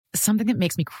something that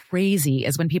makes me crazy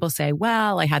is when people say,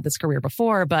 well, I had this career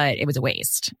before, but it was a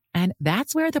waste. And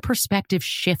that's where the perspective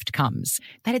shift comes,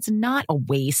 that it's not a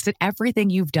waste, that everything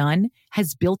you've done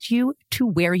has built you to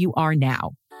where you are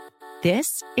now.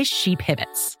 This is She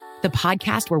Pivots, the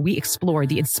podcast where we explore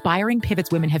the inspiring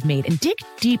pivots women have made and dig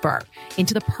deeper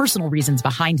into the personal reasons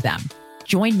behind them.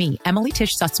 Join me, Emily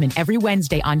Tish Sussman, every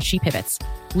Wednesday on She Pivots.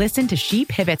 Listen to She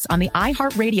Pivots on the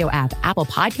iHeartRadio app, Apple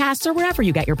Podcasts, or wherever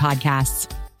you get your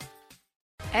podcasts.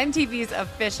 MTV's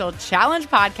official Challenge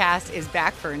podcast is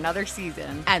back for another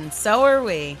season. And so are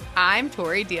we. I'm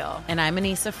Tori Deal. And I'm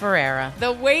Anissa Ferreira.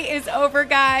 The wait is over,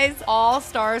 guys. All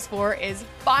Stars 4 is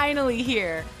finally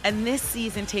here. And this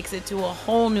season takes it to a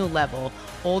whole new level.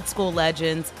 Old school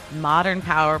legends, modern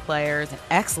power players, and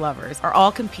ex-lovers are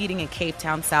all competing in Cape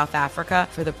Town, South Africa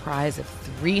for the prize of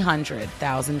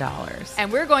 $300,000.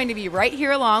 And we're going to be right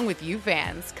here along with you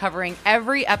fans, covering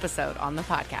every episode on the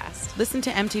podcast. Listen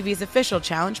to MTV's official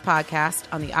Challenge podcast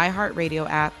on the iHeartRadio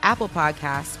app, Apple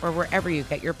Podcasts, or wherever you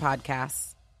get your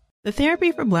podcasts. The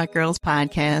Therapy for Black Girls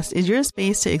podcast is your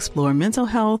space to explore mental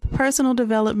health, personal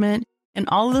development, and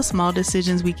all of the small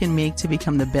decisions we can make to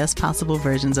become the best possible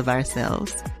versions of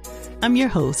ourselves. I'm your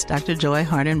host, Dr. Joy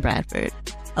Harden Bradford,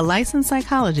 a licensed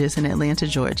psychologist in Atlanta,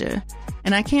 Georgia,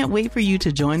 and I can't wait for you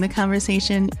to join the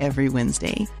conversation every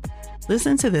Wednesday.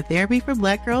 Listen to the Therapy for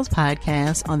Black Girls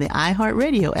podcast on the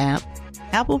iHeartRadio app,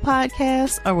 Apple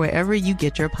Podcasts, or wherever you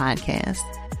get your podcasts.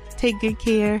 Take good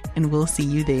care, and we'll see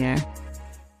you there.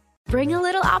 Bring a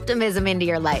little optimism into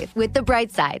your life with The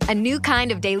Bright Side, a new kind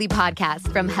of daily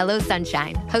podcast from Hello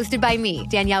Sunshine, hosted by me,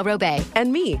 Danielle Robay.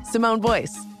 And me, Simone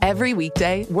Boyce. Every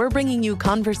weekday, we're bringing you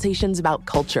conversations about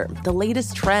culture, the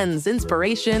latest trends,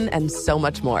 inspiration, and so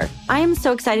much more. I am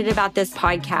so excited about this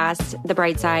podcast, The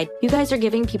Bright Side. You guys are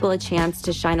giving people a chance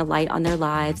to shine a light on their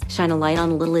lives, shine a light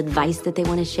on a little advice that they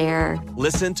want to share.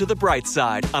 Listen to The Bright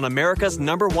Side on America's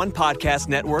 #1 podcast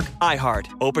network, iHeart.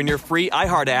 Open your free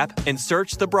iHeart app and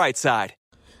search The Bright Side.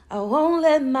 I won't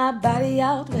let my body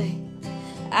outweigh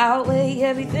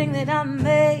everything that I'm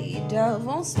made of.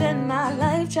 Won't spend my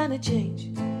life trying to change.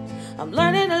 I'm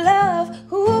learning to love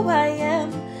who I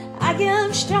am. I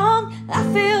am strong, I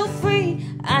feel free.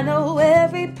 I know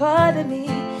every part of me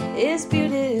is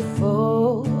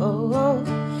beautiful.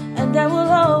 And I will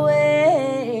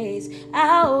always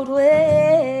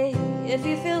outweigh. If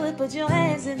you feel it, put your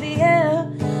hands in the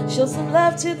air. Show some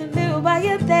love to the mirror while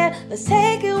you're there. Let's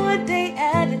take it one day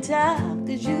at a time,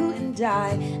 'cause you and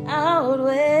I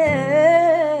outweigh.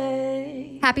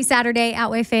 Happy Saturday,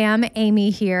 Outweigh fam.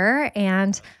 Amy here,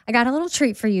 and I got a little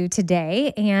treat for you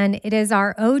today, and it is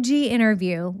our OG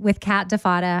interview with Kat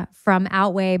DeFatta from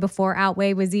Outweigh before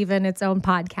Outweigh was even its own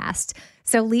podcast.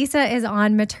 So Lisa is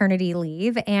on maternity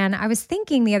leave, and I was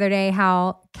thinking the other day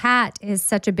how Kat is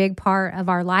such a big part of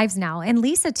our lives now, and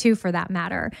Lisa too for that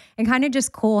matter, and kind of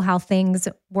just cool how things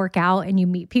work out and you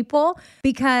meet people,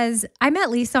 because I met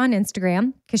Lisa on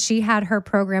Instagram because she had her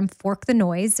program Fork the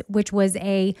Noise, which was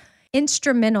a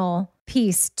instrumental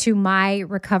piece to my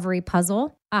recovery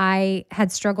puzzle. I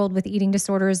had struggled with eating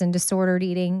disorders and disordered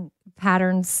eating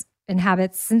patterns and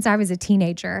habits since I was a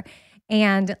teenager.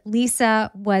 And Lisa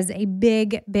was a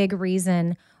big, big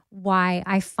reason why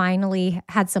I finally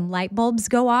had some light bulbs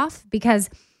go off, because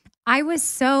I was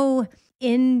so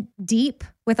in deep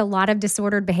with a lot of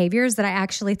disordered behaviors that I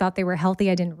actually thought they were healthy.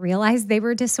 I didn't realize they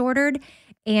were disordered.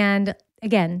 And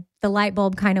again, the light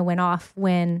bulb kind of went off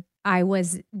when I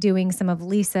was doing some of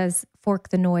Lisa's Fork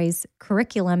the Noise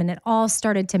curriculum, and it all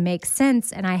started to make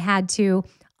sense. And I had to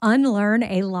unlearn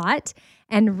a lot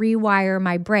and rewire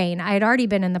my brain. I had already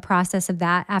been in the process of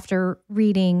that after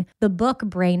reading the book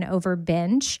Brain Over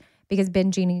Binge, because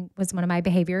binging was one of my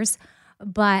behaviors.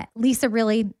 But Lisa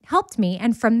really helped me.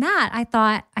 And from that, I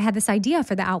thought I had this idea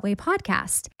for the Outweigh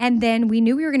podcast. And then we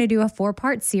knew we were going to do a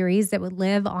 4-part series that would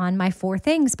live on my 4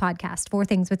 Things podcast, 4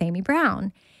 Things with Amy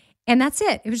Brown. And that's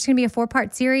it. It was just going to be a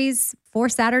 4-part series, 4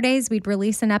 Saturdays. We'd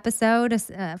release an episode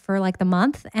for like the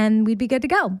month, and we'd be good to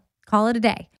go. Call it a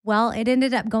day. Well, it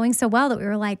ended up going so well that we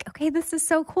were like, okay, this is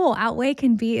so cool. Outweigh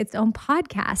can be its own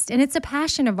podcast. And it's a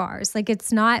passion of ours. Like,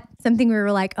 it's not something we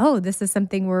were like, oh, this is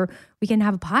something where we can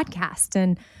have a podcast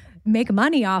and make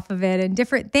money off of it and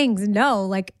different things. No,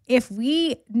 like if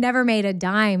we never made a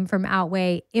dime from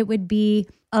Outweigh, it would be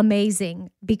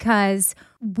amazing, because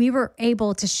we were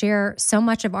able to share so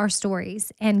much of our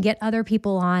stories and get other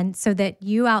people on, so that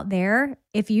you out there,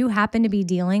 if you happen to be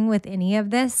dealing with any of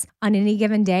this on any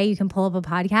given day, you can pull up a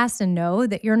podcast and know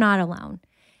that you're not alone.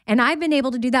 And I've been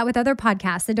able to do that with other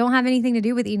podcasts that don't have anything to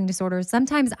do with eating disorders.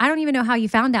 Sometimes I don't even know how you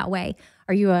found Outweigh.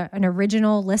 Are you an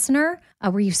original listener?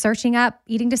 Were you searching up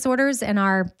eating disorders and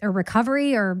our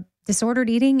recovery, or disordered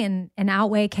eating and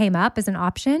Outweigh came up as an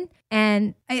option.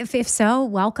 And if so,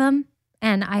 welcome.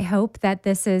 And I hope that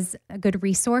this is a good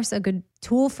resource, a good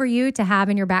tool for you to have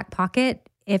in your back pocket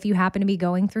if you happen to be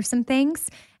going through some things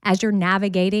as you're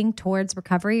navigating towards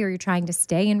recovery, or you're trying to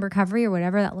stay in recovery, or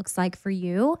whatever that looks like for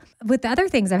you. With the other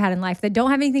things I've had in life that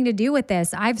don't have anything to do with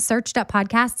this, I've searched up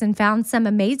podcasts and found some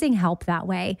amazing help that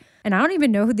way. And I don't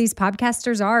even know who these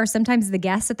podcasters are, or sometimes the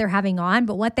guests that they're having on,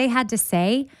 but what they had to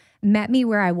say met me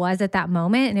where I was at that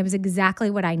moment, and it was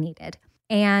exactly what I needed.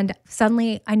 And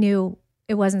suddenly I knew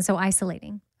it wasn't so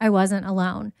isolating. I wasn't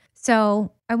alone.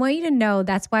 So I want you to know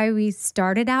that's why we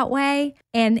started Outweigh.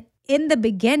 And in the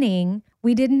beginning,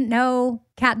 we didn't know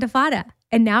Kat DeFatta.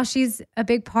 And now she's a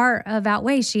big part of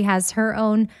Outweigh. She has her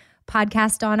own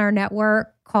podcast on our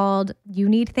network called You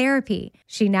Need Therapy.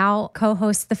 She now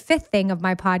co-hosts the 5th thing of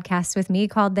my podcast with me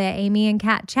called the Amy and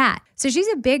Kat Chat. So she's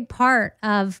a big part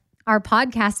of our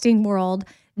podcasting world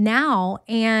now.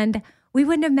 And we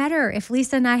wouldn't have met her if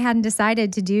Lisa and I hadn't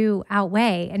decided to do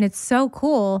Outweigh. And it's so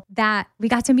cool that we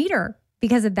got to meet her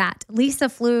because of that. Lisa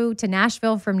flew to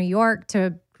Nashville from New York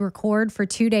to record for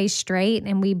 2 days straight.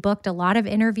 And we booked a lot of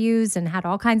interviews and had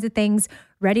all kinds of things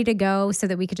ready to go so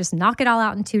that we could just knock it all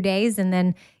out in 2 days and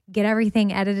then get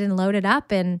everything edited and loaded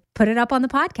up and put it up on the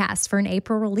podcast for an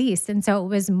April release. And so it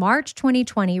was March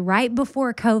 2020, right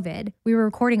before COVID. We were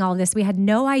recording all of this. We had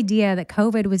no idea that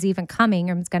COVID was even coming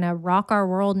and was going to rock our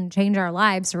world and change our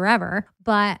lives forever.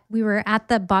 But we were at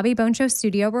the Bobby Bone Show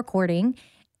studio recording,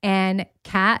 and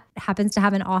Kat happens to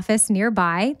have an office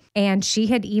nearby. And she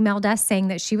had emailed us saying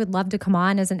that she would love to come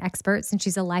on as an expert since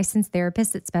she's a licensed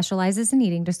therapist that specializes in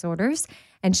eating disorders.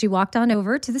 And she walked on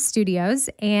over to the studios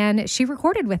and she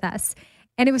recorded with us.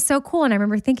 And it was so cool. And I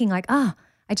remember thinking like, oh,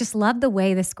 I just love the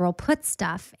way this girl puts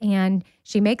stuff. And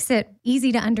she makes it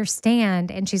easy to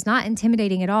understand. And she's not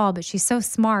intimidating at all, but she's so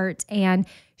smart. And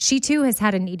she too has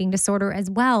had an eating disorder as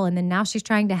well. And then now she's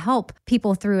trying to help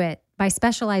people through it by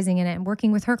specializing in it and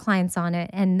working with her clients on it.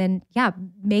 And then,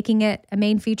 making it a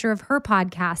main feature of her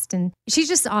podcast. And she's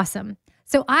just awesome.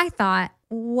 So I thought,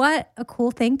 what a cool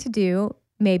thing to do,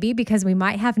 maybe because we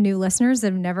might have new listeners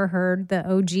that have never heard the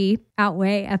OG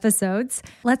Outweigh episodes.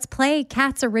 Let's play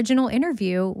Kat's original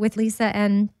interview with Lisa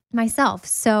and myself.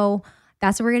 So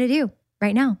that's what we're going to do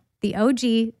right now. The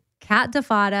OG Kat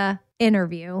DeFatta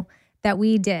interview that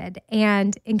we did.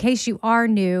 And in case you are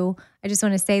new, I just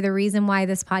want to say the reason why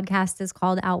this podcast is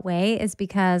called Outweigh is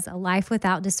because a life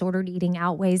without disordered eating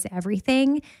outweighs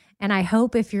everything. And I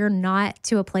hope if you're not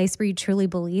to a place where you truly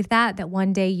believe that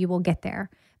one day you will get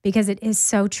there, because it is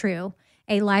so true.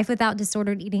 A life without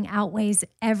disordered eating outweighs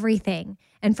everything.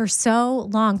 And for so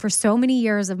long, for so many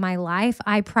years of my life,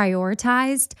 I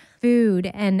prioritized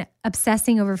food and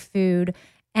obsessing over food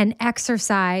and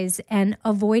exercise and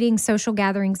avoiding social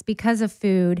gatherings because of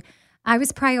food. I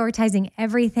was prioritizing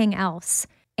everything else.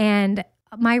 And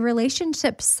my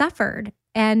relationship suffered.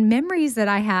 And memories that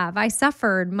I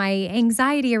suffered. My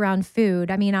anxiety around food.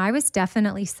 I mean, I was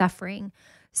definitely suffering.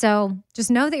 So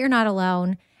just know that you're not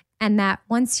alone. And that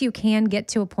once you can get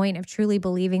to a point of truly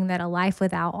believing that a life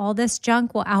without all this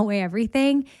junk will outweigh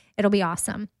everything, it'll be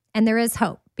awesome. And there is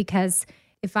hope, because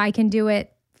if I can do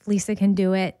it, if Lisa can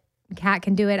do it, Kat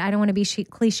can do it. I don't want to be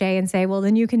cliche and say, well,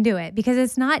 then you can do it, because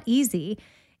it's not easy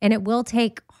and it will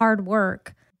take hard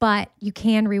work, but you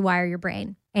can rewire your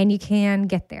brain and you can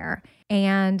get there.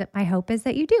 And my hope is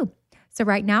that you do. So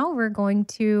right now we're going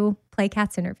to play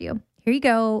Kat's interview. Here you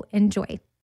go. Enjoy.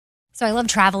 So I love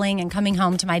traveling and coming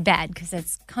home to my bed because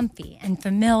it's comfy and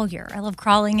familiar. I love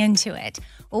crawling into it.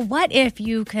 Well, what if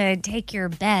you could take your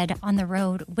bed on the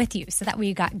road with you so that way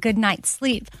you got good night's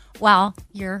sleep while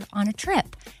you're on a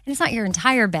trip? And it's not your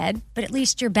entire bed, but at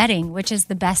least your bedding, which is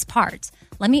the best part.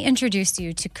 Let me introduce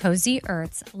you to Cozy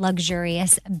Earth's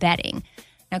luxurious bedding.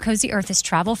 Now, Cozy Earth is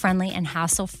travel-friendly and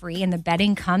hassle-free, and the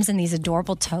bedding comes in these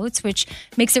adorable totes, which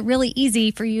makes it really easy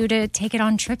for you to take it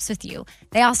on trips with you.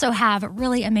 They also have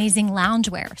really amazing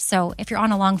loungewear, so if you're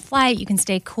on a long flight, you can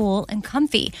stay cool and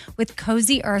comfy with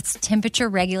Cozy Earth's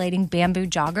temperature-regulating bamboo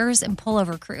joggers and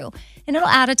pullover crew. And it'll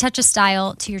add a touch of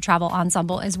style to your travel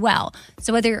ensemble as well.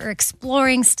 So whether you're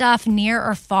exploring stuff near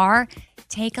or far,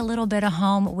 take a little bit of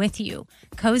home with you.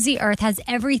 Cozy Earth has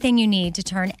everything you need to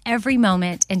turn every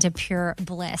moment into pure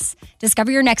bliss.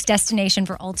 Discover your next destination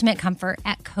for ultimate comfort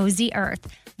at Cozy Earth.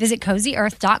 Visit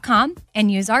CozyEarth.com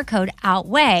and use our code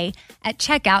OUTWEIGH at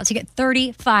checkout to get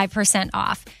 35%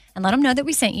 off. And let them know that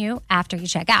we sent you after you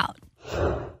check out.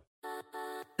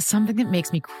 Something that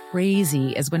makes me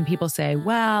crazy is when people say,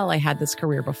 well, I had this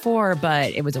career before,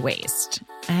 but it was a waste.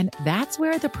 And that's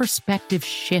where the perspective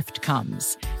shift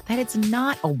comes, that it's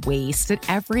not a waste, that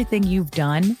everything you've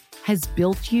done has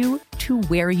built you to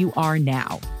where you are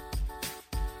now.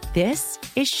 This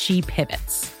is She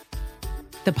Pivots,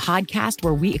 the podcast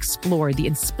where we explore the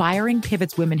inspiring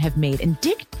pivots women have made and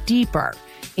dig deeper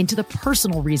into the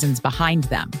personal reasons behind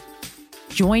them.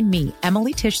 Join me,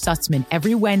 Emily Tish Sussman,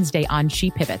 every Wednesday on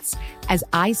She Pivots as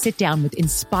I sit down with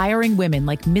inspiring women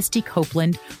like Misty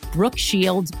Copeland, Brooke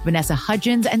Shields, Vanessa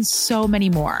Hudgens, and so many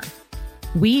more.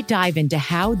 We dive into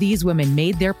how these women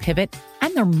made their pivot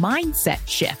and their mindset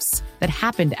shifts that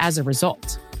happened as a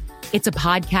result. It's a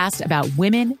podcast about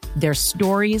women, their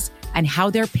stories, and how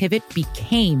their pivot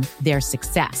became their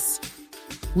success.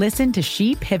 Listen to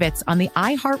She Pivots on the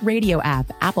iHeartRadio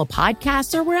app, Apple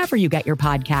Podcasts, or wherever you get your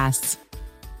podcasts.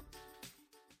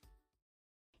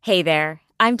 Hey there,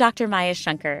 I'm Dr. Maya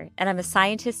Shankar, and I'm a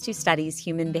scientist who studies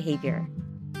human behavior.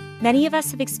 Many of us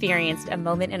have experienced a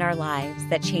moment in our lives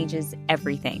that changes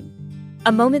everything.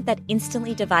 A moment that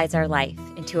instantly divides our life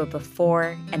into a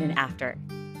before and an after.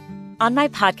 On my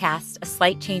podcast, A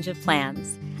Slight Change of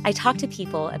Plans, I talk to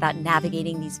people about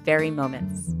navigating these very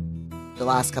moments. The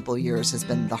last couple of years has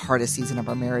been the hardest season of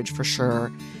our marriage for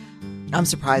sure. I'm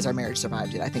surprised our marriage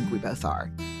survived it. I think we both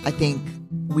are. I think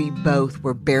we both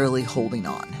were barely holding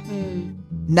on.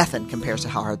 Nothing compares to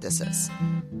how hard this is.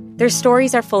 Their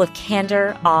stories are full of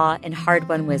candor, awe, and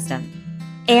hard-won wisdom.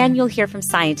 And you'll hear from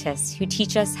scientists who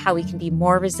teach us how we can be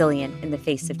more resilient in the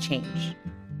face of change.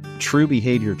 True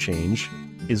behavior change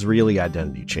is really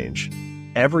identity change.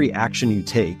 Every action you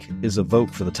take is a vote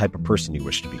for the type of person you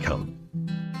wish to become.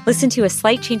 Listen to A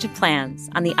Slight Change of Plans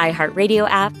on the iHeartRadio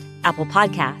app, Apple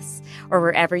Podcasts, or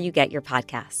wherever you get your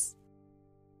podcasts.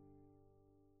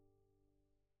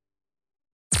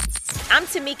 I'm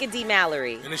Tamika D.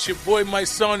 Mallory. And it's your boy, my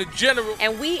son, the General.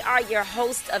 And we are your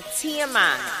hosts of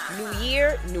TMI. New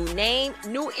year, new name,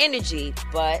 new energy,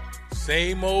 but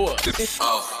same old us.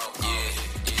 Oh,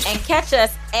 yeah. And catch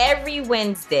us every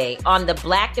Wednesday on the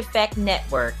Black Effect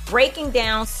Network, breaking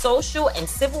down social and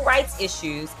civil rights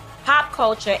issues, pop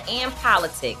culture, and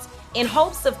politics in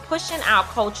hopes of pushing our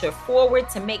culture forward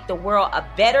to make the world a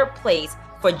better place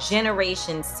for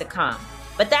generations to come.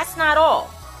 But that's not all.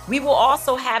 We will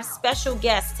also have special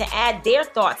guests to add their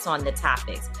thoughts on the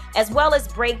topics, as well as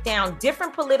break down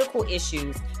different political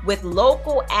issues with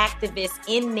local activists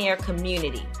in their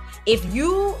community. If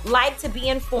you like to be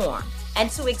informed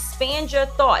and to expand your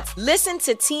thoughts, listen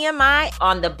to TMI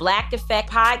on the Black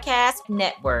Effect Podcast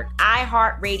Network,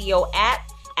 iHeartRadio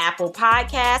app, Apple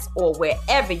Podcasts, or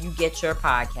wherever you get your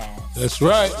podcasts. That's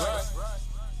right.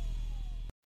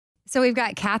 So we've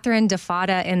got Catherine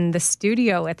DeFada in the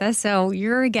studio with us. So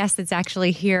you're a guest that's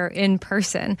actually here in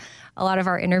person. A lot of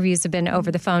our interviews have been over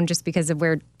the phone just because of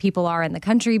where people are in the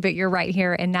country, but you're right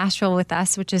here in Nashville with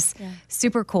us, which is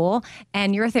super cool.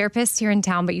 And you're a therapist here in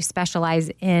town, but you specialize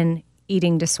in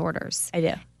eating disorders. I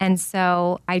do. And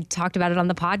so I talked about it on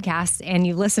the podcast, and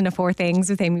you listened to 4 Things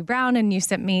with Amy Brown, and you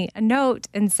sent me a note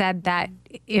and said that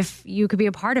if you could be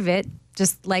a part of it,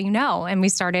 just let you know. And we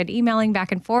started emailing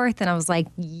back and forth, and I was like,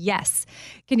 yes,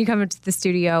 can you come into the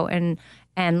studio and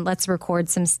let's record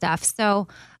some stuff. So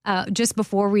just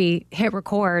before we hit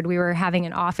record, we were having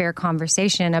an off-air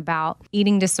conversation about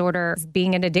eating disorder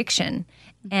being an addiction.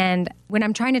 And when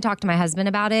I'm trying to talk to my husband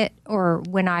about it, or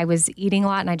when I was eating a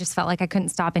lot and I just felt like I couldn't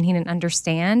stop and he didn't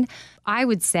understand, I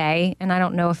would say, and I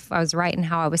don't know if I was right in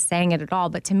how I was saying it at all,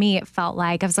 but to me it felt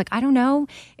like, I was like, I don't know.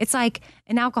 It's like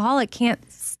an alcoholic can't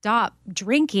stop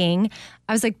drinking.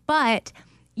 I was like, but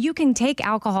you can take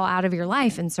alcohol out of your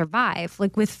life and survive.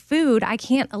 Like with food, I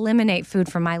can't eliminate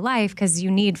food from my life because you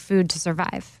need food to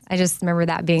survive. I just remember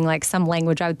that being like some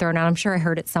language I would throw out. I'm sure I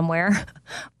heard it somewhere.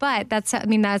 But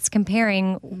that's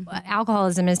comparing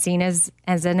alcoholism is seen as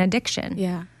an addiction.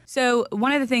 Yeah. So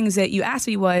one of the things that you asked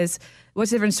me was,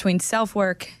 what's the difference between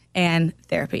self-work and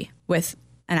therapy with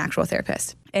an actual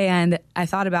therapist? And I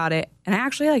thought about it, and I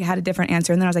actually had a different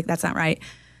answer. And then I was like, that's not right.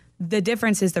 The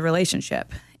difference is the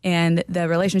relationship. And the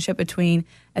relationship between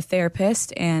a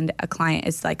therapist and a client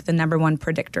is like the number one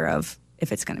predictor of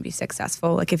if it's going to be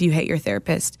successful. Like if you hate your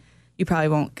therapist, you probably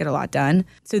won't get a lot done.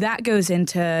 So that goes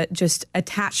into just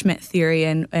attachment theory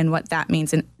and what that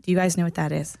means. And do you guys know what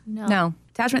that is? No.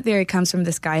 Attachment theory comes from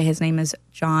this guy. His name is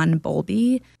John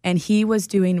Bowlby. And he was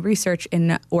doing research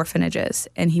in orphanages.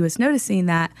 And he was noticing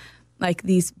that like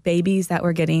these babies that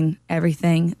were getting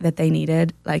everything that they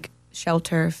needed, like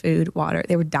shelter, food, water,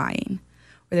 they were dying.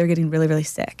 Or they were getting really, really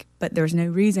sick. But there was no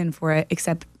reason for it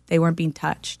except they weren't being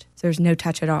touched. So there's no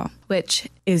touch at all, which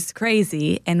is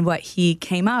crazy. And what he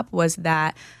came up was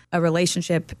that a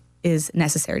relationship is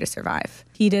necessary to survive.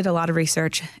 He did a lot of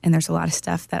research, and there's a lot of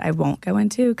stuff that I won't go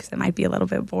into because it might be a little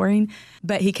bit boring.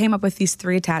 But he came up with these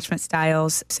 3 attachment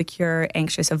styles: secure,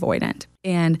 anxious, avoidant.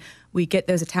 And we get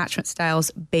those attachment styles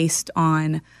based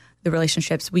on the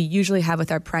relationships we usually have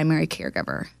with our primary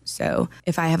caregiver. So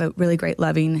if I have a really great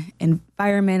loving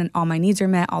environment and all my needs are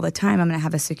met all the time, I'm going to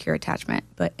have a secure attachment.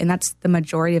 And that's the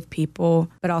majority of people,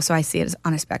 but also I see it as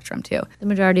on a spectrum too. The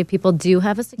majority of people do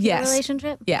have a secure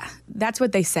relationship? Yeah, that's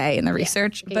what they say in the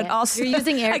research. Okay, but also you're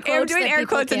using air quotes. I'm doing air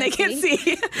quotes and they can't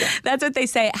see. That's what they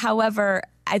say. However,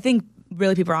 I think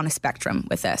really people are on a spectrum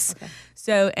with this. Okay.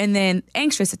 So, and then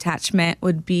anxious attachment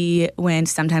would be when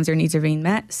sometimes their needs are being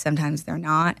met, sometimes they're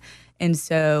not. And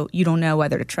so you don't know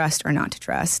whether to trust or not to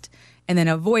trust. And then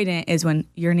avoidant is when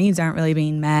your needs aren't really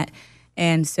being met.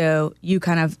 And so you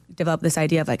kind of develop this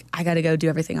idea of like, I got to go do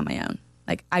everything on my own.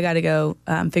 Like, I got to go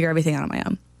figure everything out on my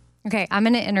own. Okay, I'm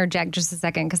going to interject just a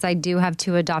second because I do have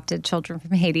 2 adopted children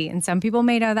from Haiti. And some people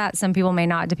may know that, some people may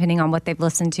not, depending on what they've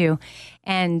listened to.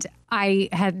 And I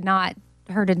had not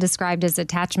heard it described as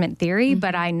attachment theory,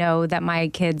 but I know that my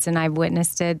kids, and I've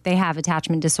witnessed it, they have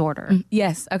attachment disorder.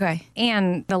 Yes, okay.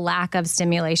 And the lack of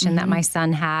stimulation that my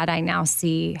son had, I now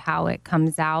see how it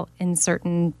comes out in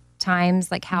certain times,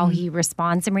 like how he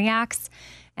responds and reacts.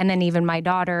 And then even my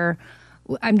daughter,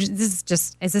 is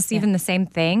this even the same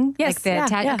thing? Yes.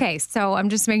 Like Okay, so I'm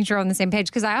just making sure we're on the same page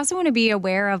because I also want to be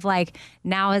aware of like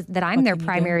now that I'm their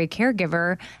primary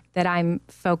caregiver, that I'm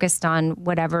focused on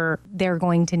whatever they're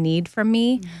going to need from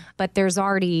me. But there's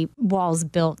already walls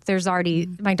built. There's already,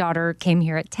 my daughter came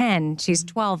here at 10. She's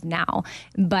 12 now.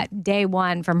 But day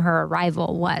one from her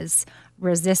arrival was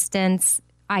resistance.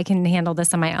 I can handle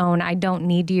this on my own. I don't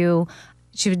need you.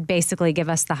 She would basically give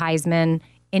us the Heisman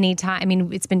anytime. I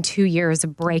mean, it's been 2 years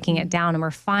of breaking it down and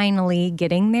we're finally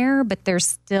getting there, but there's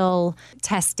still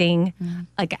testing.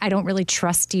 Like, I don't really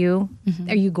trust you.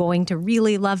 Are you going to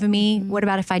really love me? What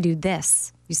about if I do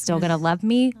this? You still going to love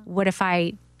me? What if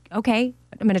I'm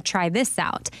going to try this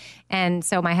out. And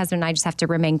so my husband and I just have to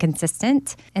remain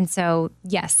consistent. And so,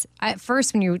 yes, at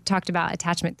first when you talked about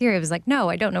attachment theory, I was like, no,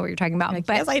 I don't know what you're talking about.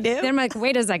 But yes, I do. Then I'm like,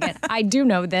 wait a second, I do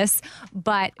know this.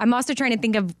 But I'm also trying to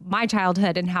think of my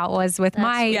childhood and how it was with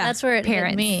my that's where it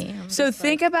parents. Hit me. So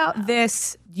think about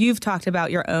this. You've talked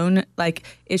about your own like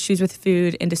issues with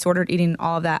food and disordered eating,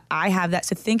 all of that. I have that.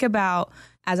 So think about,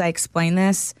 as I explain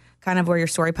this, kind of where your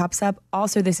story pops up.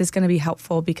 Also, this is going to be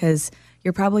helpful because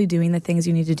you're probably doing the things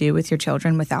you need to do with your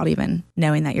children without even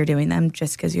knowing that you're doing them,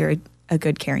 just because you're a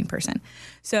good caring person.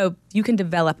 So you can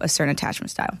develop a certain attachment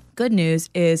style. Good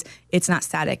news is it's not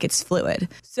static, it's fluid.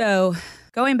 So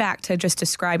going back to just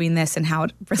describing this and how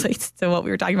it relates to what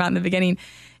we were talking about in the beginning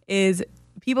is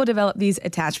people develop these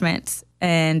attachments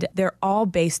and they're all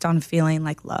based on feeling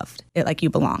like loved, like you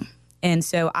belong. And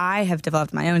so I have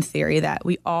developed my own theory that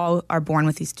we all are born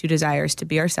with these 2 desires: to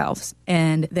be ourselves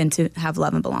and then to have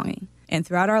love and belonging. And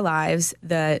throughout our lives,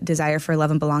 the desire for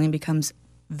love and belonging becomes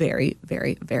very,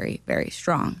 very, very, very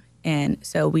strong. And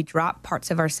so we drop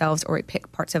parts of ourselves, or we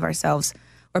pick parts of ourselves,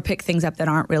 or pick things up that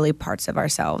aren't really parts of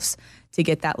ourselves to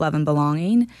get that love and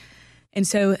belonging. And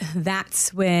so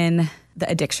that's when the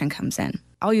addiction comes in.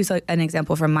 I'll use an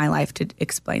example from my life to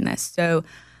explain this. So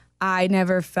I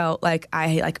never felt like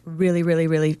I really, really,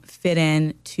 really fit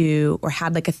in to, or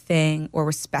had like a thing, or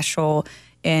was special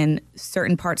in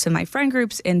certain parts of my friend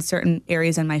groups, in certain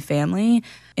areas in my family.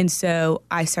 And so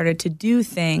I started to do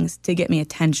things to get me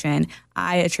attention.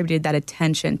 I attributed that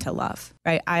attention to love,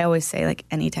 right? I always say like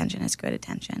any attention is good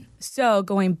attention. So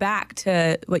going back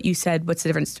to what you said, what's the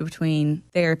difference between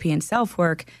therapy and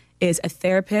self-work, is a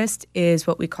therapist is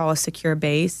what we call a secure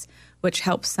base, which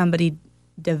helps somebody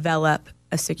develop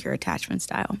a secure attachment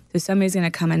style. So somebody's going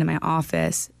to come into my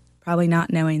office probably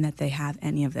not knowing that they have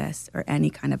any of this or any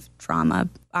kind of trauma.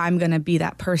 I'm going to be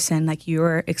that person like you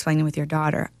were explaining with your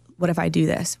daughter. What if I do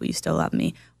this? Will you still love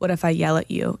me? What if I yell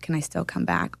at you? Can I still come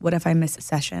back? What if I miss a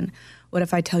session? What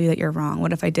if I tell you that you're wrong?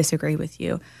 What if I disagree with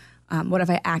you? What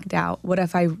if I act out? What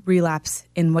if I relapse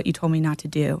in what you told me not to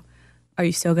do? Are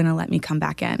you still going to let me come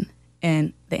back in?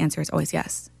 And the answer is always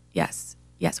yes, yes,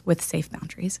 yes, with safe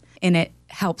boundaries. And it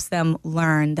helps them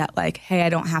learn that like, hey, I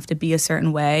don't have to be a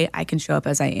certain way. I can show up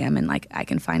as I am and like I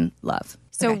can find love.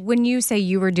 So when you say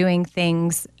you were doing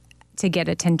things to get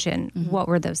attention, what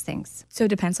were those things? So it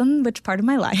depends on which part of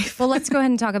my life. Well, let's go ahead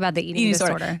and talk about the eating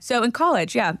disorder. So in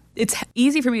college, it's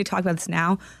easy for me to talk about this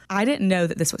now. I didn't know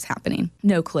that this was happening.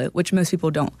 No clue, which most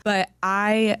people don't. But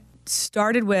I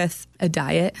started with a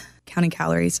diet, counting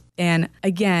calories. And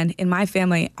again, in my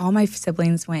family, all my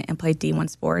siblings went and played D1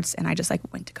 sports, and I just like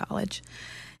went to college.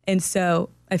 And so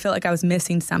I felt like I was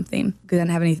missing something because I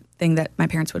didn't have anything that my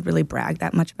parents would really brag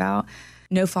that much about.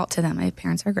 No fault to them. My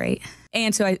parents are great.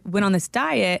 And so I went on this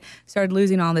diet, started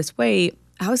losing all this weight.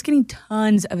 I was getting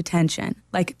tons of attention,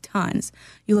 like tons.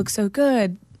 You look so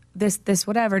good. This,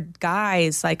 whatever.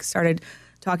 Guys like started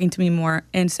talking to me more.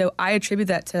 And so I attribute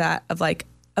that to that of like,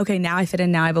 okay, now I fit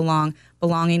in, now I belong.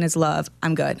 Belonging is love.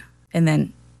 I'm good. And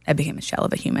then I became a shell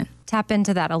of a human. Tap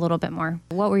into that a little bit more.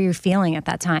 What were you feeling at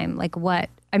that time? Like what?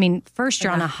 I mean, first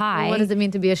you're on a high. Well, what does it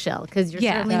mean to be a shell? Because you're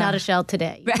certainly not a shell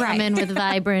today. You come in with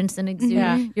vibrance and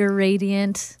exude. You're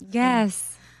radiant.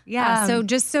 Yes. Yeah. So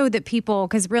just so that people,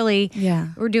 because really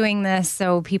we're doing this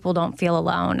so people don't feel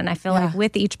alone. And I feel like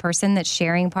with each person that's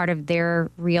sharing part of their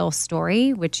real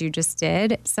story, which you just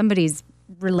did, somebody's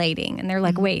relating and they're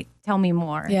like, wait, tell me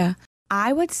more. Yeah.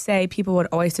 I would say people would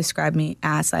always describe me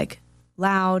as like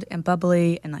loud and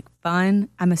bubbly and like fun.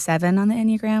 I'm a 7 on the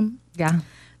Enneagram. Yeah.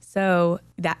 So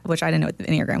that, which I didn't know what the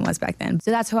Enneagram was back then. So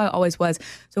that's who I always was.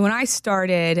 So when I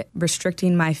started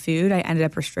restricting my food, I ended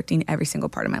up restricting every single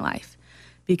part of my life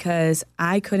because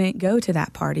I couldn't go to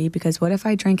that party because what if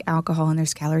I drank alcohol and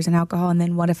there's calories in alcohol? And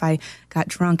then what if I got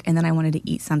drunk and then I wanted to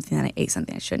eat something and I ate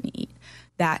something I shouldn't eat?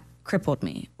 That crippled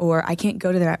me. Or I can't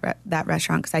go to that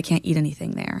restaurant because I can't eat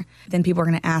anything there. Then people are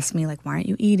going to ask me, like, why aren't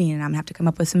you eating? And I'm going to have to come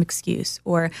up with some excuse.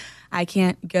 Or I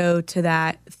can't go to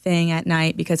that thing at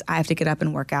night because I have to get up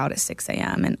and work out at 6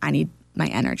 a.m. and I need my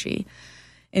energy.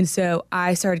 And so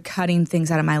I started cutting things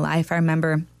out of my life. I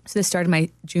remember, so this started my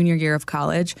junior year of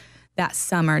college. That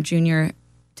summer, junior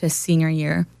to senior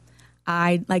year,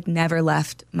 I like never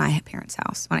left my parents'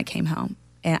 house when I came home.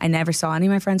 And I never saw any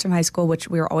of my friends from high school, which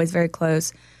we were always very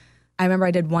close. I remember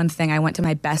I did one thing. I went to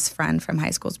my best friend from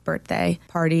high school's birthday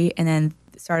party and then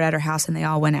started at her house and they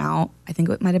all went out. I think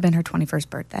it might have been her 21st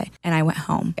birthday. And I went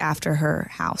home after her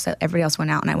house. Everybody else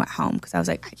went out and I went home because I was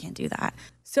like, I can't do that.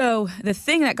 So the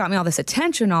thing that got me all this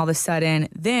attention all of a sudden,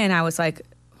 then I was like,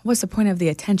 what's the point of the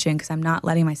attention? Because I'm not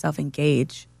letting myself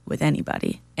engage with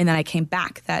anybody. And then I came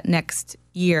back that next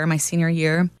year, my senior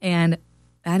year, and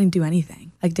I didn't do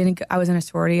anything. I was in a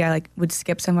sorority. I would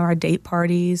skip some of our date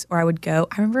parties or I would go.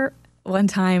 I remember one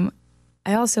time,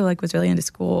 I also was really into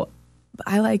school. But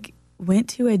I went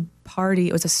to a party.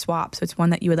 It was a swap, so it's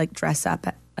one that you would dress up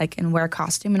at, and wear a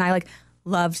costume. And I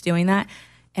loved doing that.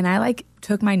 And I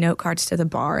took my note cards to the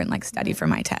bar and studied for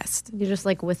my test. You just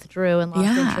withdrew and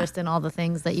lost interest in all the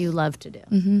things that you love to do.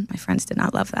 Mm-hmm. My friends did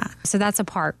not love that. So that's a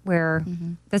part where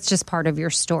that's just part of your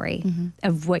story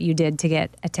of what you did to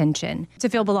get attention, to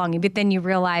feel belonging. But then you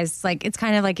realize it's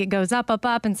kind of it goes up, up,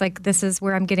 up. And it's this is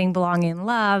where I'm getting belonging and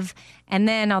love. And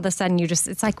then all of a sudden I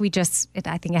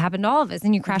think it happened to all of us.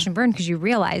 And you crash and burn because you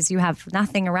realize you have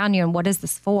nothing around you. And what is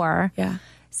this for? Yeah.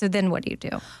 So then what do you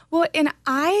do? Well, and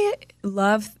I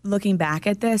love looking back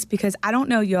at this because I don't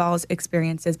know y'all's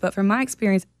experiences, but from my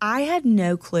experience, I had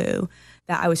no clue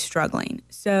that I was struggling.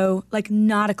 So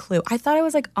not a clue. I thought I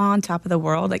was on top of the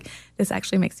world. This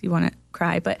actually makes me want to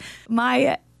cry. But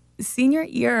my senior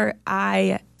year,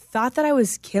 I thought that I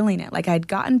was killing it. I'd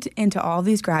gotten into all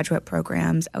these graduate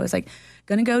programs. I was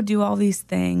gonna go do all these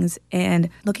things. And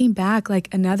looking back,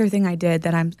 another thing I did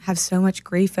that I have so much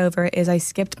grief over is I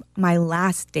skipped my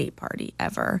last date party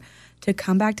ever to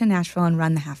come back to Nashville and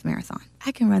run the half marathon.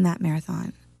 I can run that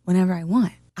marathon whenever I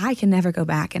want. I can never go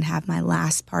back and have my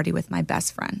last party with my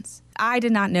best friends. I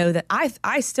did not know that.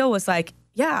 I still was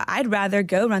yeah, I'd rather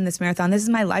go run this marathon. This is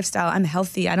my lifestyle. I'm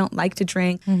healthy. I don't like to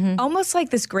drink. Almost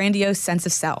this grandiose sense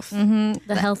of self.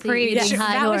 The healthy eating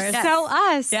high that horse. Was so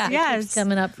us. Yeah. Yes.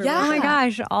 Coming up for Oh my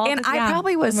gosh. I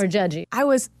probably was. We're judgy. I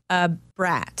was a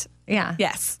brat. Yeah.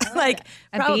 Yes.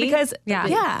 Probably because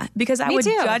because I would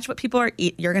judge what people are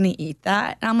eat. You're going to eat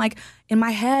that. And I'm in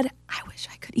my head, I wish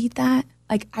I could eat that.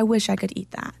 I wish I could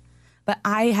eat that. But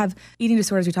I have eating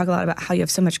disorders. We talk a lot about how you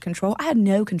have so much control. I had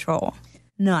no control.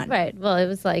 None. Right. Well, it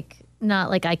was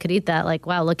not I could eat that.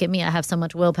 Wow, look at me. I have so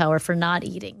much willpower for not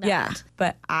eating that. Yeah.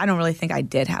 But I don't really think I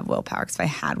did have willpower because if I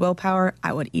had willpower,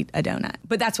 I would eat a donut.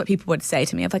 But that's what people would say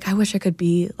to me of I wish I could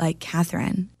be like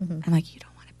Catherine. I'm you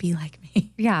don't want to be like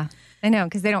me. Yeah. I know,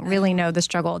 because they don't really know the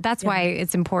struggle. That's why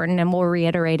it's important, and we'll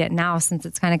reiterate it now since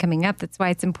it's kind of coming up. That's why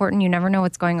it's important. You never know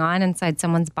what's going on inside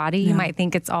someone's body. You might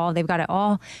think they've got it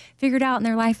all figured out and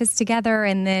their life is together,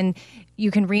 and then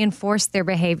you can reinforce their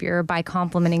behavior by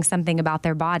complimenting something about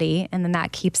their body, and then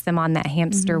that keeps them on that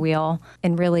hamster wheel,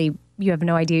 and really you have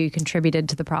no idea you contributed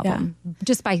to the problem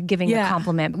just by giving a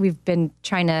compliment. We've been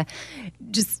trying to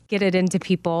just get it into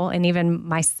people, and even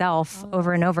myself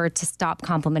over and over, to stop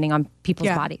complimenting on people's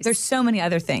bodies. There's so many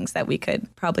other things that we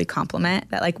could probably compliment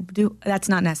that that's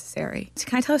not necessary. So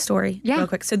can I tell a story real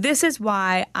quick? So this is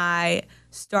why I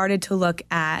started to look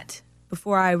at,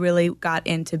 before I really got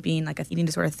into being like an eating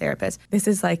disorder therapist, this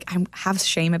is like, I have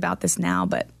shame about this now,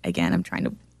 but again, I'm trying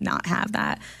to not have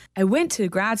that. I went to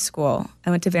grad school. I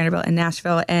went to Vanderbilt in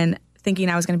Nashville and thinking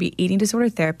I was going to be eating disorder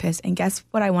therapist. And guess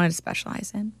what I wanted to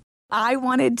specialize in? I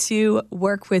wanted to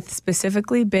work with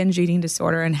specifically binge eating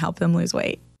disorder and help them lose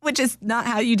weight, which is not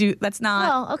how you do. That's not.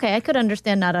 Well, okay. I could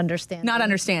understand not understanding. Not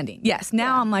understanding. Yes.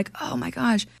 Now I'm like, oh my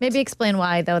gosh. Maybe explain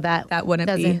why, though, that wouldn't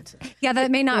doesn't be. Yeah,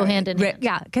 that may not go hand in hand.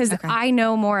 Yeah, because I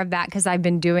know more of that because I've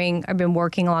been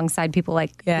working alongside people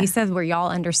like Lisa, where y'all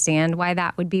understand why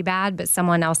that would be bad, but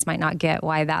someone else might not get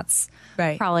why that's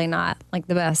probably not like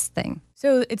the best thing.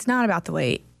 So it's not about the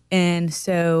weight. And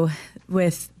so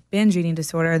with binge eating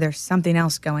disorder, there's something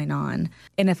else going on.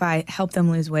 And if I help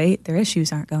them lose weight, their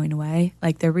issues aren't going away.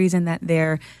 Like the reason that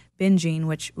they're binging,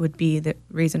 which would be the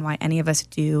reason why any of us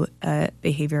do a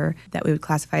behavior that we would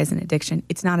classify as an addiction,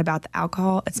 it's not about the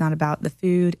alcohol, it's not about the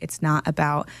food, it's not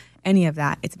about any of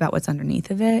that. It's about what's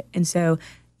underneath of it. And so,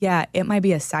 yeah, it might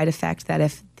be a side effect that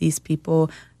if these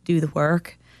people do the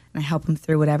work and I help them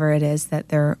through whatever it is that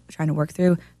they're trying to work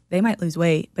through, they might lose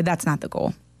weight, but that's not the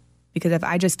goal. Because if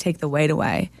I just take the weight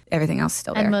away, everything else is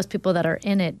still there. And most people that are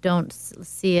in it don't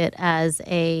see it as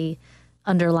a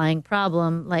underlying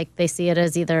problem. Like they see it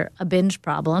as either a binge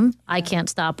problem, I can't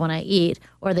stop when I eat,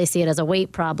 or they see it as a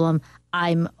weight problem,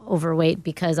 I'm overweight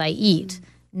because I eat,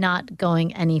 not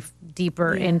going any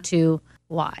deeper into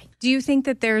why. Do you think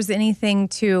that there's anything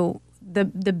to the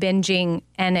binging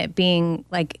and it being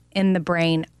like in the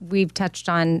brain? We've touched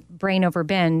on brain over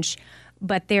binge.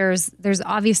 But there's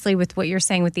obviously with what you're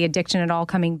saying with the addiction, it all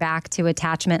coming back to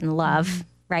attachment and love,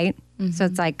 right? Mm-hmm. So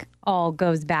it's like all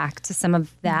goes back to some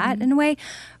of that in a way.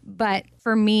 But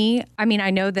for me, I mean,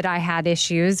 I know that I had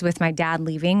issues with my dad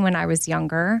leaving when I was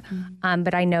younger.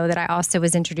 But I know that I also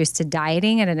was introduced to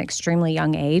dieting at an extremely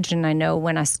young age. And I know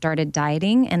when I started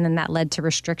dieting and then that led to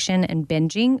restriction and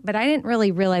binging. But I didn't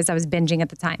really realize I was binging at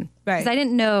the time. Right. Because I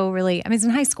didn't know really, I mean, I was in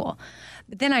high school.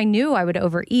 But then I knew I would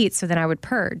overeat, so then I would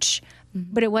purge.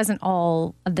 But it wasn't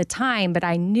all of the time, but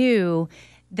I knew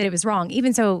that it was wrong.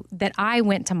 Even so that I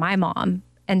went to my mom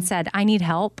and said, I need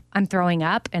help. I'm throwing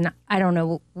up and I don't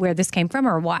know where this came from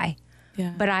or why.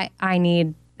 Yeah. But I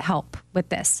need help with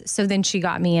this. So then she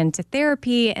got me into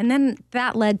therapy, and then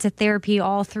that led to therapy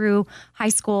all through high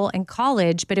school and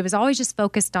college, but it was always just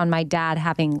focused on my dad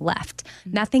having left.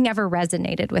 Nothing ever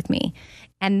resonated with me.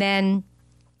 And then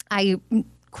I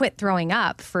quit throwing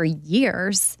up for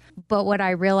years. But what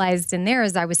I realized in there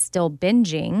is I was still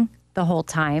binging the whole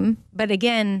time. But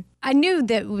again, I knew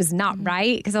that it was not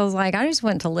right because I was like, I just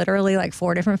went to literally like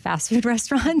 4 different fast food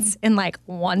restaurants in like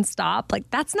one stop. Like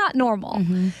that's not normal.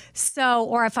 So,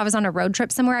 or if I was on a road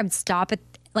trip somewhere, I would stop at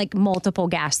like multiple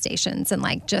gas stations and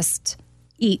like just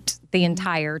eat the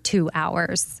entire 2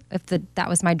 hours. That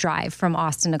was my drive from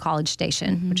Austin to College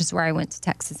Station, which is where I went to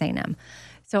Texas A&M.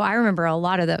 So I remember a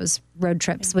lot of those road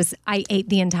trips was I ate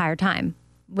the entire time.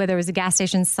 Whether it was a gas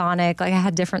station, Sonic, like I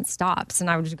had different stops and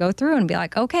I would just go through and be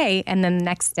like, okay. And then the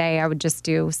next day I would just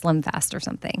do Slim Fast or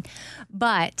something.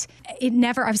 But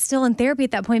I was still in therapy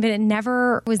at that point, but it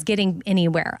never was getting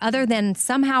anywhere other than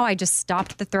somehow I just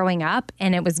stopped the throwing up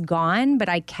and it was gone, but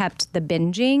I kept the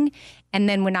binging. And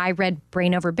then when I read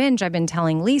Brain Over Binge, I've been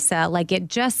telling Lisa, like it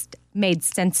just made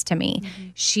sense to me.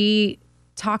 She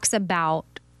talks about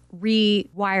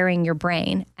rewiring your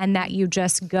brain and that you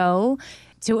just go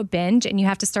to a binge and you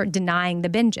have to start denying the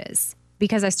binges.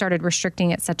 Because I started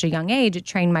restricting at such a young age, it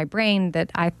trained my brain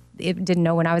that it didn't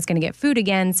know when I was going to get food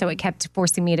again, so it kept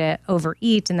forcing me to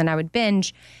overeat and then I would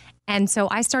binge. And so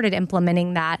I started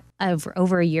implementing that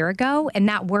over a year ago, and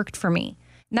that worked for me.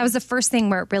 And that was the first thing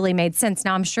where it really made sense.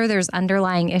 Now, I'm sure there's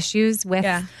underlying issues with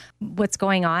what's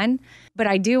going on, but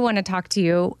I do want to talk to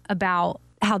you about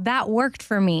how that worked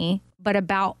for me. But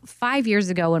about 5 years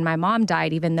ago when my mom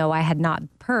died, even though I had not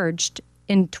purged,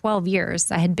 in 12 years,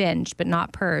 I had binged but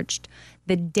not purged.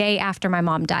 The day after my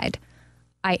mom died,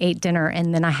 I ate dinner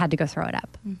and then I had to go throw it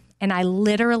up. And I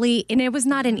literally, and it was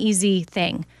not an easy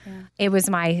thing. It was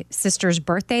my sister's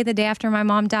birthday the day after my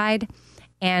mom died,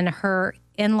 and her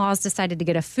in-laws decided to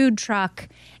get a food truck.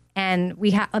 And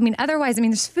we had, otherwise,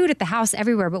 there's food at the house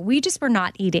everywhere, but we just were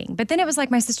not eating. But then it was like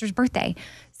my sister's birthday.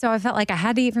 So I felt like I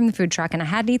had to eat from the food truck and I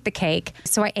had to eat the cake.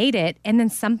 So I ate it. And then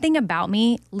something about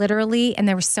me, literally, and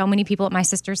there were so many people at my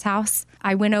sister's house,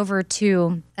 I went over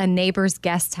to a neighbor's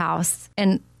guest house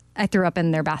and I threw up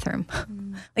in their bathroom.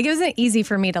 Like it wasn't easy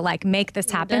for me to like make this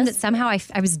happen, but somehow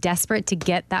I was desperate to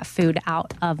get that food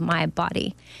out of my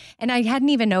body. And I hadn't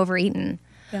even overeaten.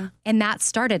 Yeah. And that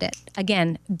started it.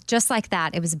 Again, just like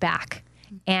that, it was back.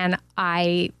 And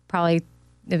I probably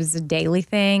it was a daily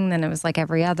thing. Then it was like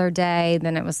every other day.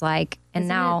 Then it was like, and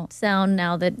Doesn't now it sound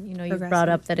now that you brought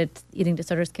up that eating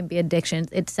disorders can be addictions.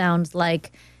 It sounds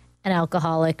like an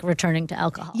alcoholic returning to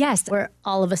alcohol. Yes. Where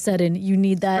all of a sudden you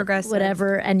need that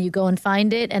whatever and you go and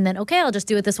find it and then, okay, I'll just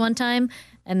do it this one time.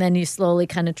 And then you slowly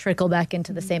kind of trickle back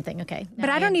into the same thing. Okay. But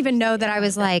I don't even know that I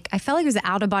was like, I felt like it was an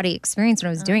out of body experience when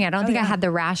I was doing it. I don't think I had the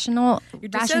rationale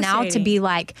to be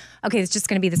like, okay, it's just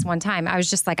going to be this one time. I was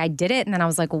just like, I did it. And then I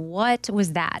was like, what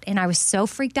was that? And I was so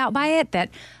freaked out by it that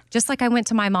just like I went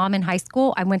to my mom in high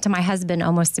school, I went to my husband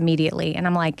almost immediately. And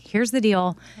I'm like, here's the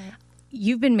deal. Okay.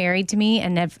 You've been married to me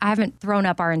and I haven't thrown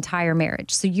up our entire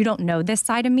marriage. So you don't know this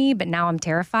side of me, but now I'm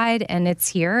terrified and it's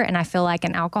here. And I feel like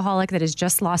an alcoholic that has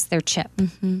just lost their chip.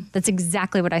 Mm-hmm. That's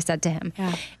exactly what I said to him.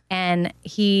 Yeah. And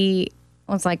he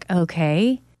was like,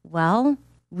 okay, well,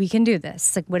 we can do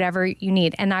this, like whatever you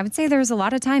need. And I would say there was a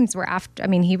lot of times where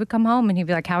he would come home and he'd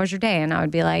be like, how was your day? And I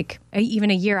would be like,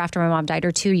 even a year after my mom died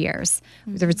or 2 years,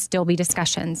 there would still be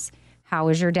discussions. How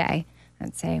was your day?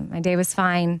 I'd say, my day was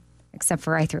fine, except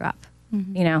for I threw up.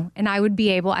 Mm-hmm. And I would be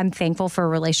able, I'm thankful for a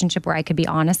relationship where I could be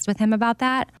honest with him about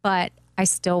that, but I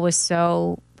still was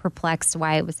so perplexed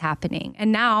why it was happening.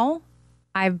 And now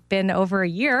I've been over a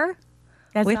year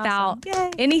without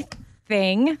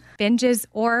anything, binges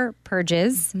or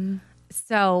purges. Mm-hmm.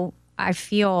 So I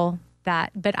feel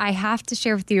that, but I have to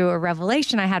share with you a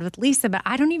revelation I had with Lisa, but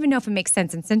I don't even know if it makes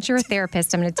sense. And since you're a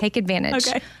therapist, I'm going to take advantage.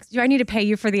 Okay. Do I need to pay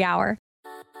you for the hour?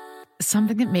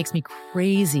 Something that makes me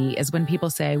crazy is when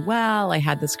people say, well, I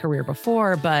had this career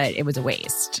before, but it was a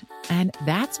waste. And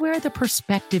that's where the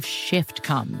perspective shift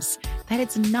comes, that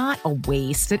it's not a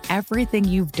waste, that everything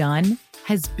you've done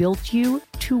has built you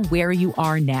to where you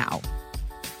are now.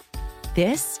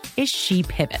 This is She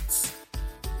Pivots,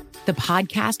 the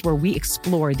podcast where we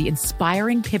explore the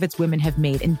inspiring pivots women have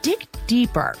made and dig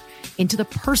deeper into the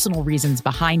personal reasons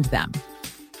behind them.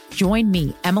 Join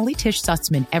me, Emily Tish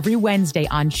Sussman, every Wednesday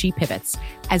on She Pivots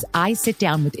as I sit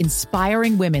down with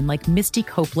inspiring women like Misty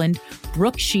Copeland,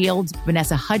 Brooke Shields,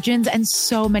 Vanessa Hudgens, and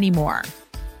so many more.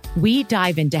 We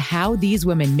dive into how these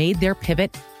women made their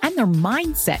pivot and their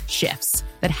mindset shifts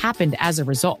that happened as a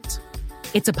result.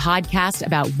 It's a podcast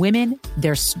about women,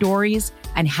 their stories,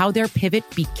 and how their pivot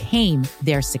became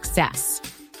their success.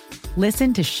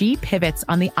 Listen to She Pivots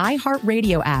on the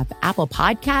iHeartRadio app, Apple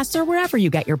Podcasts, or wherever you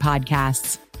get your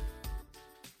podcasts.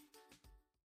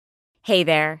 Hey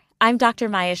there, I'm Dr.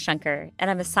 Maya Shankar,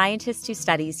 and I'm a scientist who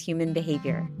studies human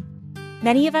behavior.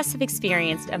 Many of us have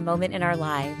experienced a moment in our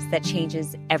lives that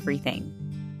changes everything.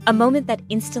 A moment that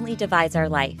instantly divides our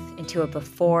life into a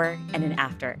before and an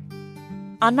after.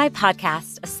 On my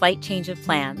podcast, A Slight Change of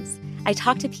Plans, I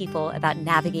talk to people about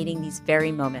navigating these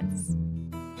very moments.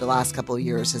 The last couple of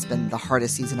years has been the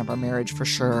hardest season of our marriage for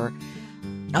sure.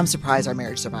 I'm surprised our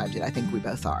marriage survived it. I think we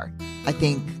both are. I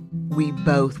think we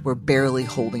both were barely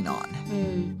holding on.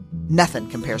 Nothing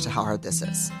compares to how hard this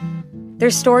is. Their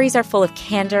stories are full of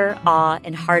candor, awe,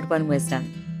 and hard-won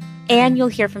wisdom. And you'll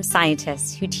hear from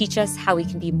scientists who teach us how we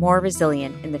can be more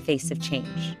resilient in the face of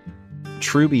change.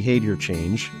 True behavior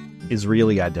change is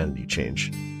really identity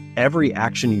change. Every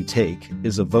action you take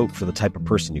is a vote for the type of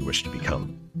person you wish to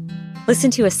become.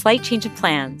 Listen to A Slight Change of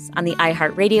Plans on the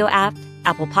iHeartRadio app,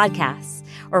 Apple Podcasts,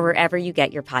 or wherever you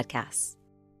get your podcasts.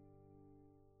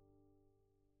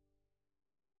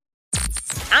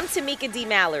 I'm Tamika D.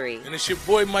 Mallory. And it's your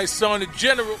boy, my son, the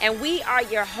General. And we are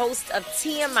your hosts of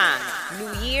TMI.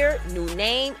 New year, new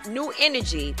name, new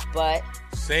energy, but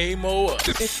same old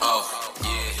us. Oh,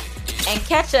 yeah. And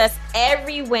catch us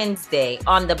every Wednesday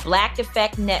on the Black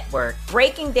Effect Network,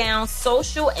 breaking down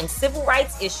social and civil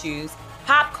rights issues,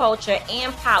 pop culture,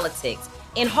 and politics,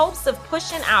 in hopes of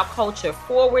pushing our culture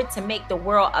forward to make the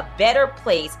world a better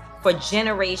place for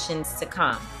generations to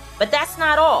come. But that's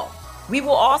not all. We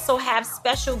will also have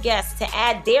special guests to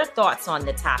add their thoughts on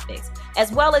the topics,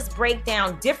 as well as break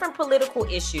down different political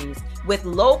issues with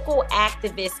local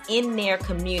activists in their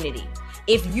community.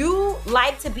 If you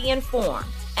like to be informed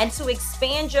and to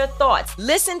expand your thoughts,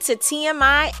 listen to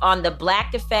TMI on the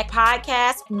Black Effect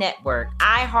Podcast Network,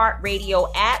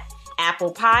 iHeartRadio app,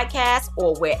 Apple Podcasts,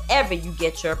 or wherever you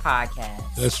get your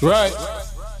podcasts. That's right.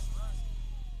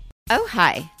 Oh,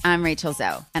 hi, I'm Rachel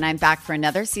Zoe, and I'm back for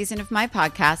another season of my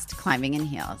podcast, Climbing in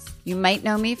Heels. You might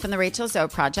know me from the Rachel Zoe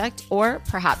Project, or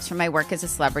perhaps from my work as a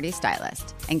celebrity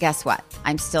stylist. And guess what?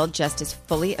 I'm still just as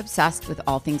fully obsessed with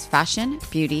all things fashion,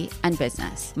 beauty, and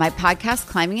business. My podcast,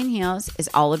 Climbing in Heels, is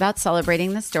all about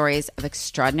celebrating the stories of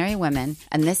extraordinary women,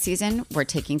 and this season, we're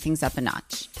taking things up a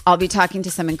notch. I'll be talking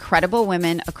to some incredible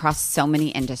women across so many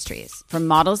industries, from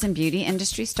models and beauty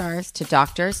industry stars to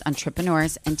doctors,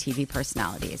 entrepreneurs, and TV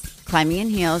personalities. Climbing in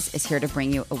Heels is here to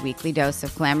bring you a weekly dose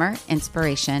of glamour,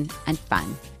 inspiration, and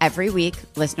fun. Every week,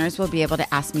 listeners will be able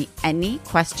to ask me any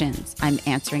questions. I'm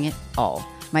answering it all.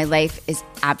 My life is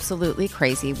absolutely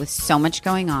crazy with so much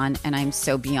going on, and I'm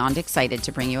so beyond excited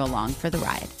to bring you along for the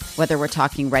ride. Whether we're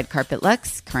talking red carpet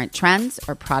looks, current trends,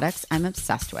 or products I'm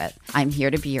obsessed with, I'm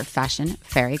here to be your fashion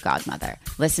fairy godmother.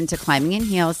 Listen to Climbing in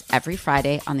Heels every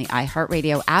Friday on the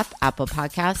iHeartRadio app, Apple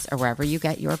Podcasts, or wherever you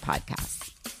get your podcasts.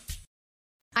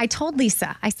 I told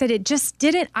Lisa, I said it just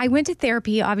didn't. I went to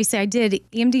therapy. Obviously, I did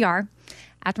EMDR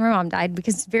after my mom died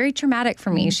because it's very traumatic for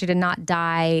me. She did not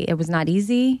die. It was not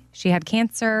easy. She had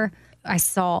cancer. I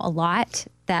saw a lot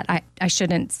that I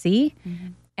shouldn't see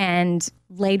and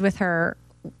laid with her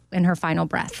in her final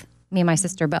breath, me and my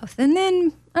sister both. And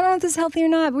then, I don't know if this is healthy or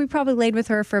not, but we probably laid with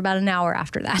her for about an hour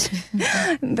after that.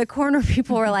 The coroner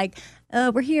people were like,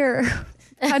 we're here.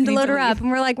 Time to load her up. And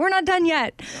we're like, we're not done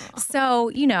yet. So,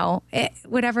 you know,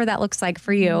 whatever that looks like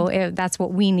for you, that's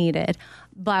what we needed.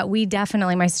 But we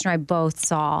definitely, my sister and I both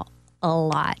saw a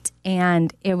lot,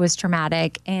 and it was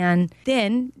traumatic. And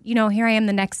then, you know, here I am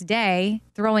the next day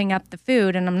throwing up the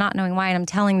food, and I'm not knowing why. And I'm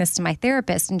telling this to my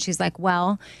therapist, and she's like,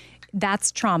 well,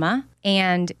 that's trauma.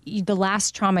 And the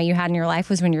last trauma you had in your life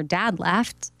was when your dad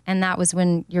left. And that was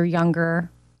when your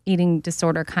younger eating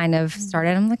disorder kind of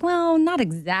started. I'm like, well, not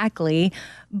exactly.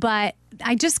 But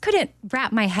I just couldn't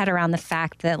wrap my head around the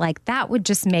fact that, like, that would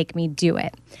just make me do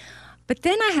it. But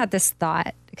then I had this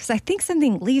thought, because I think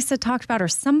something Lisa talked about or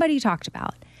somebody talked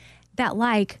about, that,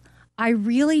 like, I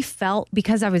really felt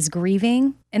because I was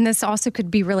grieving, and this also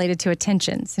could be related to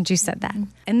attention since you said that.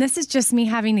 And this is just me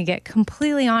having to get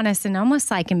completely honest and almost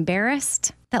like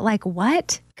embarrassed that, like,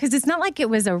 what? Because it's not like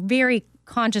it was a very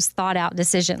conscious thought out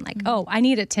decision. Like, oh, I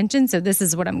need attention, so this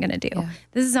is what I'm going to do. Yeah.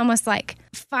 This is almost like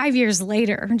 5 years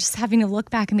later, just having to look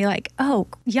back and be like, oh,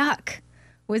 yuck.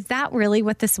 Was that really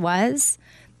what this was?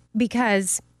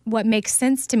 Because what makes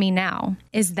sense to me now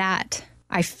is that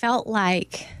I felt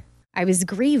like I was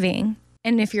grieving.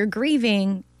 And if you're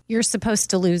grieving, you're supposed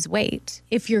to lose weight.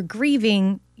 If you're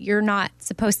grieving, you're not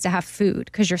supposed to have food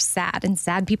because you're sad. And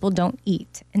sad people don't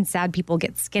eat. And sad people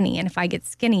get skinny. And if I get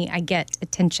skinny, I get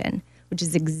attention, which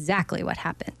is exactly what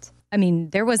happened. I mean,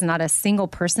 there was not a single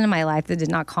person in my life that did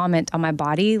not comment on my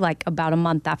body like about a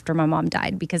month after my mom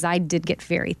died, because I did get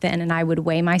very thin, and I would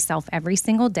weigh myself every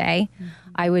single day.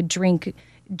 I would drink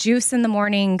juice in the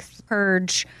morning,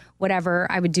 purge, whatever.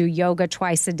 I would do yoga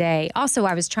twice a day. Also,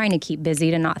 I was trying to keep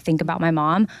busy to not think about my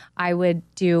mom. I would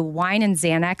do wine and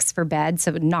Xanax for bed, so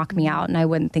it would knock me out and I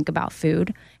wouldn't think about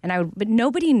food. But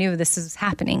nobody knew this was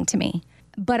happening to me.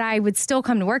 But I would still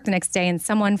come to work the next day, and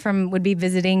someone would be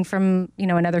visiting from, you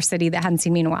know, another city that hadn't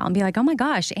seen me in a while and be like, oh my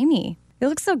gosh, Amy, you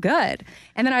look so good.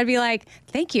 And then I'd be like,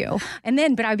 thank you.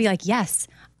 But I'd be like, yes,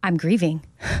 I'm grieving.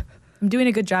 I'm doing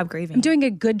a good job grieving. I'm doing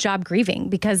a good job grieving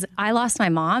because I lost my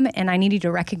mom, and I needed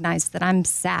to recognize that I'm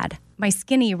sad. My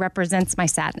skinny represents my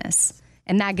sadness,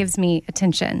 and that gives me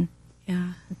attention.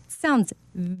 Yeah. It sounds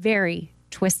very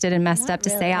twisted and messed up to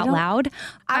say out loud.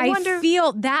 I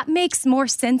feel that makes more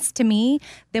sense to me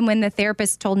than when the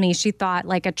therapist told me she thought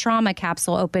like a trauma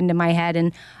capsule opened in my head.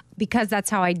 And because that's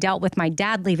how I dealt with my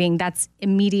dad leaving, that's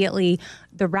immediately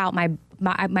the route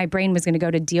my brain was going to go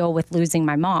to deal with losing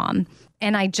my mom.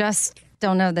 And I just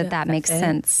don't know that makes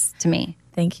sense to me.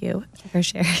 Thank you for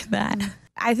sharing that.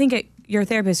 I think your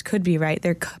therapist could be right.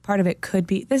 Part of it could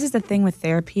be, this is the thing with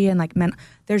therapy and like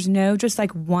there's no just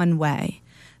like one way.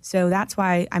 So that's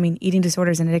why, I mean, eating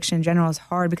disorders and addiction in general is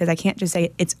hard, because I can't just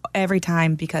say it's every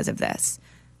time because of this.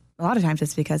 A lot of times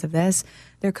it's because of this.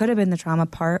 There could have been the trauma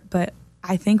part, but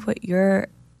I think what you're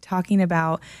talking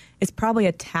about is probably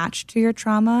attached to your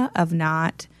trauma of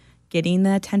not getting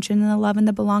the attention and the love and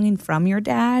the belonging from your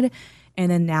dad.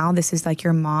 And then now this is like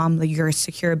your mom, like your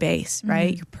secure base,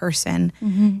 right? Your person.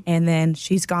 And then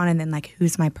she's gone, and then like,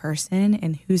 who's my person,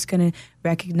 and who's going to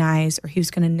recognize, or who's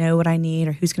going to know what I need,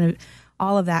 or who's going to...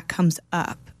 All of that comes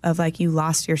up of like, you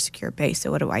lost your secure base,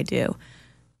 so what do I do?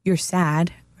 You're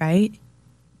sad, right?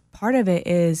 Part of it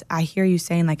is, I hear you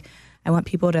saying like, I want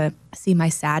people to see my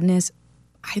sadness.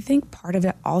 I think part of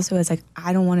it also is like,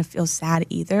 I don't want to feel sad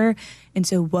either. And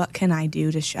so what can I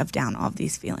do to shove down all of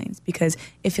these feelings? Because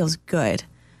it feels good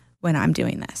when I'm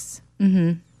doing this.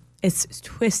 It's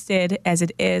twisted as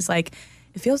it is, like,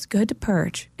 it feels good to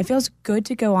purge. It feels good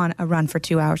to go on a run for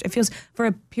 2 hours. It feels, for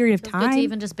a period of time. Good to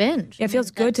even just binge. It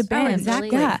feels good to binge.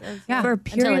 Exactly. Yeah. For a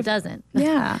period until it doesn't.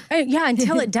 Yeah,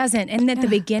 until it doesn't. And at the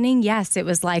beginning, yes, it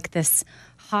was like this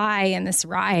high and this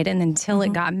ride, and until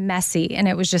it got messy, and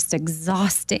it was just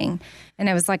exhausting. And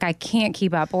it was like, I can't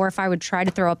keep up. Or if I would try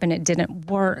to throw up and it didn't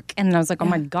work, and I was like, oh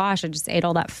my gosh, I just ate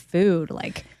all that food.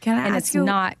 Like, Can I and ask it's you,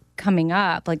 not coming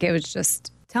up. Like, it was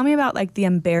just. Tell me about like the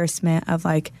embarrassment of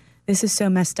like, this is so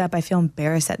messed up. I feel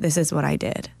embarrassed that this is what I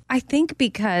did. I think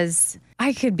because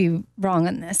I could be wrong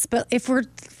on this, but if we're,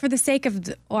 for the sake of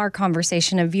our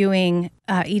conversation of viewing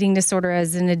eating disorder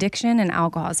as an addiction and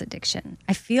alcohol as addiction,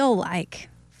 I feel like,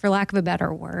 for lack of a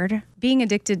better word, being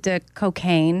addicted to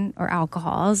cocaine or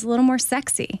alcohol is a little more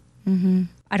sexy. Mm-hmm.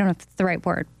 I don't know if it's the right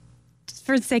word. Just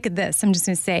for the sake of this, I'm just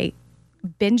going to say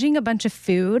binging a bunch of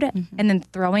food and then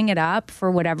throwing it up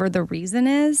for whatever the reason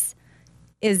is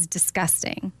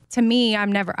disgusting. To me,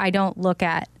 I don't look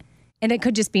at, and it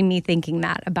could just be me thinking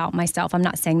that about myself. I'm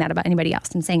not saying that about anybody else.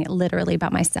 I'm saying it literally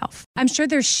about myself. I'm sure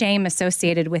there's shame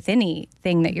associated with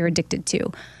anything that you're addicted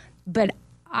to. But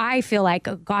I feel like,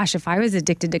 oh, gosh, if I was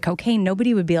addicted to cocaine,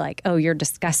 nobody would be like, oh, you're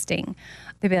disgusting.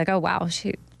 They'd be like, oh, wow,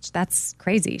 that's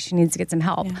crazy. She needs to get some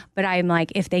help. Yeah. But I'm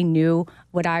like, if they knew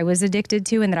what I was addicted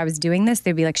to and that I was doing this,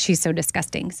 they'd be like, she's so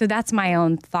disgusting. So that's my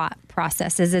own thought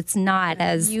process, is it's not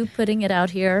as... You putting it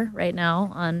out here right now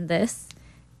on this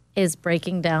is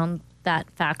breaking down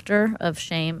that factor of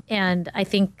shame. And I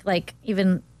think like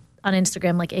even on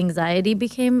Instagram, like anxiety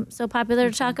became so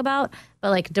popular to talk about, but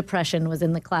like depression was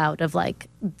in the cloud of like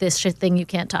this shit thing you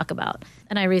can't talk about.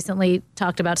 And I recently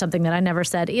talked about something that I never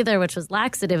said either, which was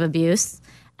laxative abuse,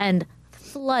 and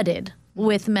flooded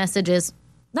with messages,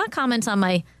 not comments on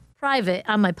my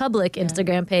public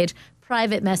Instagram page,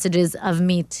 private messages of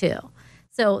me too.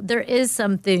 So there is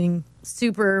something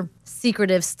super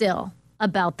secretive still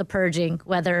about the purging,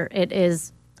 whether it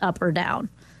is up or down,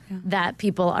 that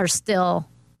people are still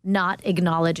not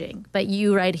acknowledging. But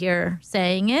you right here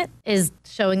saying it is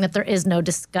showing that there is no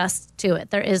disgust to it.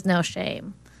 There is no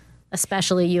shame,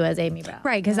 especially you as Amy Brown.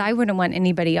 Right, because I wouldn't want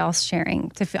anybody else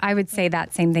sharing. I would say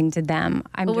that same thing to them.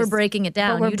 We're breaking it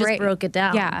down. You just broke it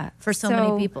down for so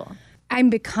many people. I'm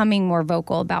becoming more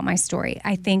vocal about my story.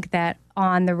 I think that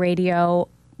on the radio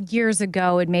years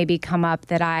ago, it maybe come up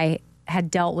that I had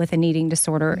dealt with an eating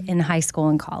disorder in high school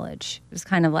and college. It was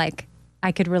kind of like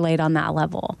I could relate on that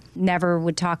level. Never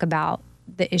would talk about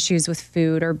the issues with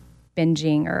food or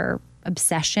binging or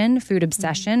food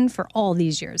obsession for all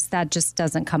these years. That just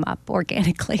doesn't come up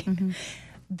organically.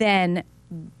 Then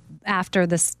after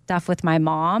the stuff with my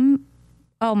mom,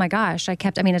 oh my gosh, I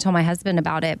told my husband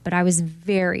about it, but I was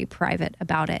very private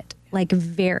about it, like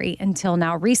very, until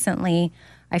now recently.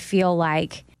 I feel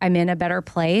like I'm in a better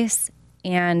place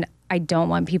and I don't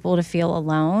want people to feel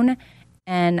alone,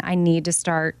 and I need to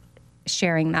start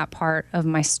sharing that part of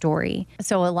my story.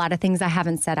 So a lot of things I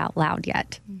haven't said out loud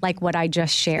yet, like what I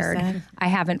just shared, I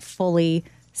haven't fully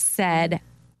said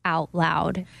out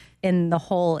loud in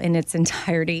its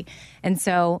entirety. And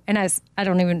so, I'm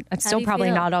still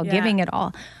probably not all giving it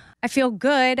all. I feel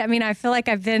good. I feel like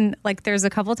I've been like, there's a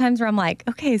couple times where I'm like,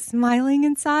 okay, smiling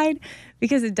inside,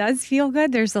 because it does feel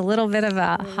good. There's a little bit of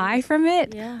a high from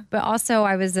it, but also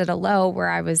I was at a low where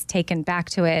I was taken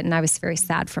back to it and I was very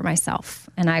sad for myself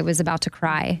and I was about to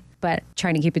cry, but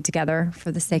trying to keep it together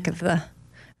for the sake of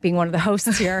being one of the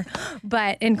hosts here.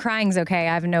 And crying's okay.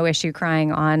 I have no issue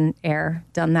crying on air.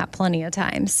 Done that plenty of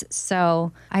times.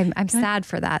 So I'm sad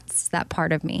for that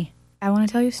part of me. I want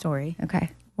to tell you a story. Okay.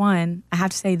 One, I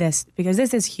have to say this because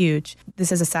this is huge.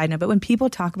 This is a side note, but when people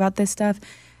talk about this stuff,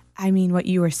 what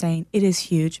you were saying, it is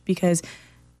huge because,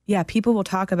 people will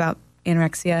talk about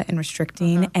anorexia and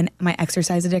restricting and my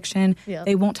exercise addiction. Yep.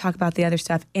 They won't talk about the other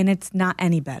stuff, and it's not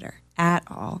any better at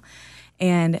all.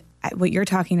 And what you're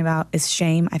talking about is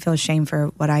shame. I feel shame for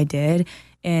what I did,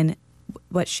 and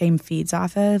what shame feeds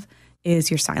off of is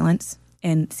your silence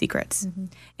and secrets.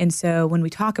 And so when we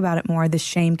talk about it more, the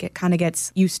shame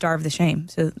you starve the shame.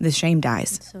 So the shame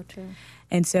dies. That's so true.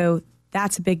 And so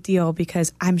that's a big deal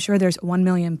because I'm sure there's 1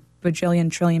 million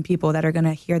bajillion trillion people that are going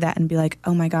to hear that and be like,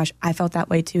 oh my gosh, I felt that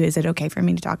way too. Is it okay for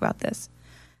me to talk about this?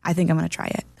 I think I'm going to try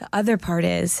it. The other part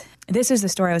is, this is the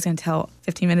story I was going to tell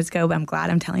 15 minutes ago, but I'm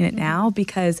glad I'm telling it now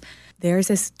because there's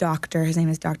this doctor, his name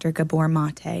is Dr. Gabor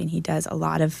Mate, and he does a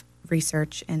lot of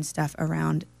research and stuff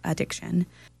around addiction.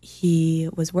 He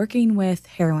was working with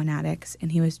heroin addicts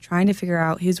and he was trying to figure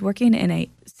out, he was working in a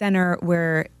center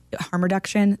where harm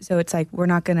reduction. So it's like, you're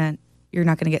not going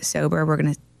to get sober. We're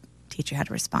going to teach you how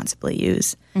to responsibly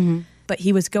use. But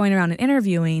he was going around and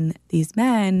interviewing these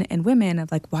men and women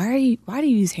of like, why do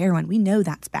you use heroin? We know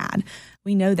that's bad.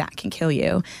 We know that can kill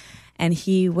you. And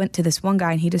he went to this one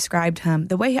guy and he described him,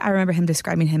 the way I remember him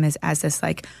describing him is as this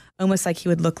like, almost like he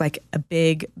would look like a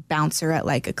big bouncer at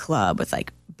like a club with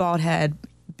like bald head,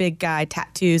 big guy,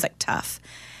 tattoos, like tough.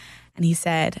 And he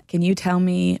said, can you tell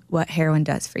me what heroin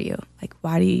does for you? Like,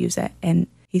 why do you use it? And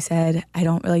he said, I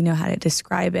don't really know how to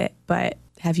describe it, but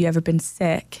have you ever been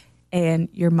sick and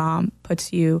your mom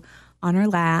puts you on her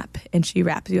lap and she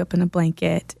wraps you up in a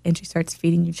blanket and she starts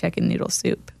feeding you chicken noodle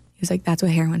soup. He was like, that's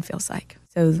what heroin feels like.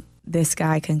 So this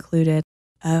guy concluded,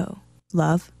 oh,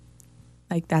 love?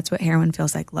 Like, that's what heroin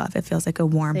feels like, love. It feels like a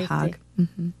warm hug.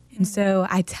 Mm-hmm. And so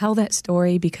I tell that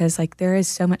story because, like, there is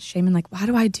so much shame and, like, why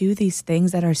do I do these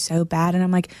things that are so bad? And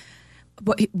I'm like,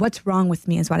 what's wrong with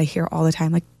me is what I hear all the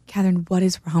time. Like, Catherine, what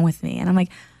is wrong with me? And I'm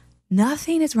like,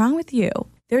 nothing is wrong with you.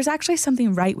 There's actually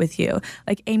something right with you.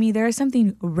 Like, Amy, there is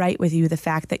something right with you. The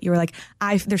fact that you're like,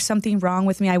 there's something wrong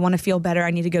with me. I want to feel better.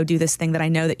 I need to go do this thing that I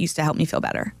know that used to help me feel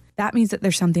better. That means that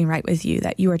there's something right with you,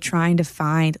 that you are trying to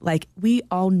find, like, we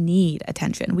all need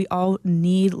attention. We all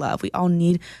need love. We all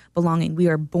need belonging. We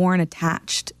are born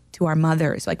attached to our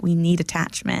mothers. Like, we need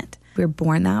attachment. We're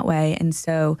born that way. And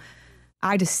so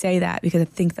I just say that because I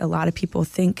think that a lot of people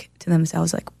think to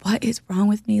themselves, like, what is wrong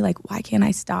with me? Like, why can't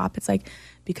I stop? It's like,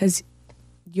 because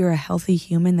you're a healthy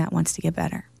human that wants to get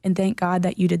better. And thank God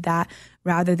that you did that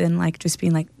rather than, like, just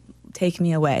being like, take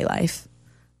me away, life.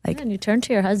 Like, and you turn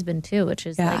to your husband too, which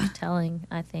is like telling,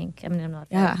 I think, I mean, I'm not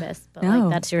a therapist, but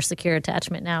like, that's your secure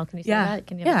attachment now. Can you say that?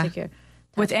 Can you have a secure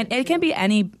attachment? And it can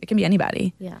be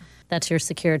anybody. Yeah. That's your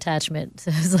secure attachment.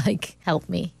 It's like, help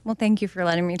me. Well, thank you for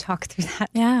letting me talk through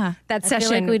that. Yeah. That I session.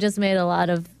 feel like we just made a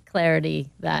lot of clarity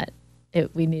that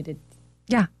we needed.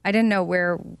 Yeah. I didn't know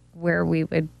where we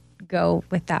would go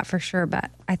with that for sure, but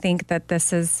I think that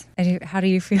this is, how do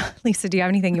you feel? Lisa, do you have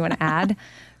anything you want to add?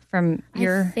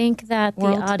 I think that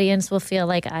world? the audience will feel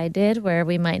like I did, where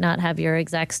we might not have your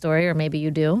exact story, or maybe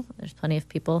you do. There's plenty of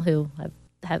people who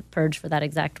have purged for that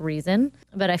exact reason.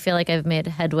 But I feel like I've made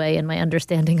headway in my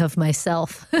understanding of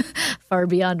myself far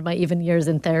beyond my even years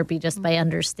in therapy, just by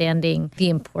understanding the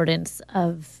importance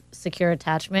of secure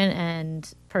attachment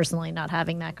and personally not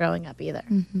having that growing up either,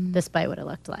 despite what it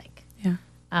looked like. Yeah.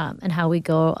 And how we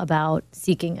go about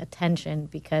seeking attention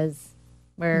because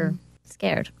we're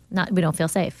scared. We don't feel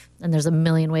safe. And there's a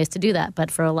million ways to do that.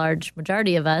 But for a large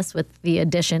majority of us, with the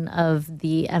addition of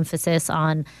the emphasis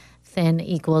on thin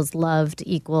equals loved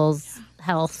equals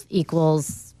health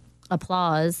equals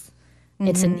applause,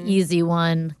 it's an easy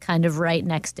one kind of right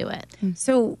next to it.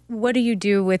 So what do you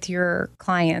do with your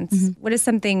clients? What is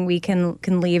something we can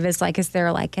leave as, like, is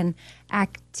there like an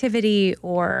activity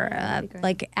or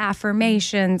like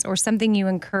affirmations or something you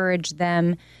encourage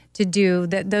them to do,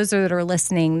 that those that are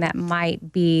listening, that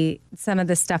might be some of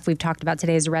the stuff we've talked about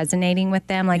today is resonating with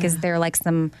them? Like, is there like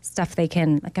some stuff they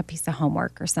can, like a piece of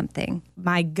homework or something?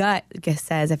 My gut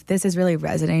says if this is really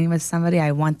resonating with somebody,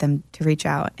 I want them to reach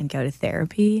out and go to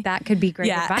therapy. That could be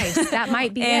great advice. That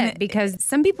might be it, because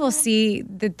some people see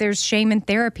that there's shame in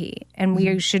therapy, and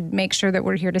we should make sure that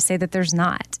we're here to say that there's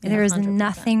not. Yeah, there is 100%.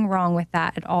 Nothing wrong with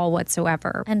that at all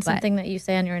whatsoever. And something that you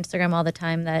say on your Instagram all the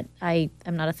time, that I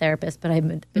am not a therapist, but I've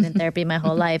been in therapy my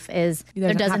whole life, is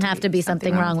there doesn't have to be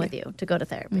something wrong with you to go to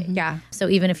therapy. Yeah. So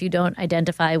even if you don't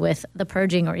identify with the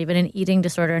purging or even an eating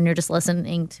disorder and you're just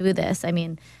listening to this, I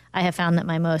mean, I have found that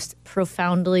my most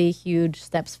profoundly huge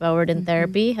steps forward in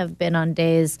therapy have been on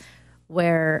days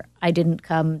where I didn't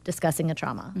come discussing a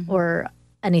trauma or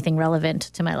anything relevant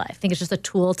to my life. I think it's just a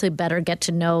tool to better get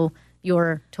to know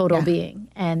your total being.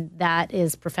 And that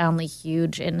is profoundly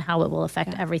huge in how it will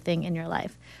affect everything in your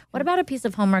life. What about a piece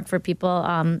of homework for people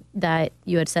that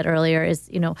you had said earlier is,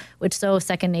 which so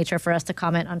second nature for us to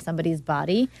comment on somebody's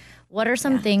body. What are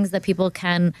some things that people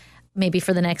can maybe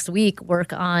for the next week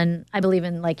work on? I believe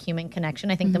in like human connection.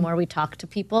 I think the more we talk to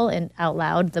people and out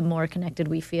loud, the more connected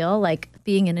we feel, like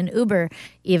being in an Uber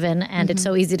even. And it's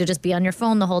so easy to just be on your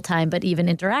phone the whole time, but even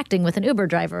interacting with an Uber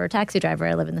driver or taxi driver.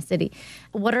 I live in the city.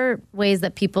 What are ways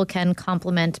that people can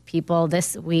compliment people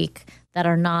this week that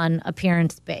are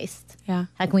non-appearance based? Yeah.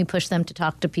 How can we push them to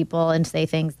talk to people and say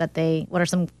things that what are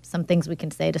some things we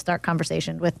can say to start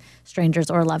conversation with strangers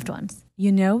or loved ones?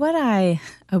 You know what I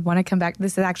want to come back,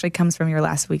 this actually comes from your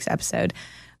last week's episode.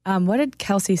 What did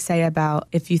Kelsey say about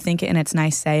if you think it and it's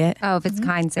nice, say it? Oh, if it's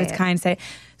kind, say it. If it's kind, say it.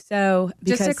 So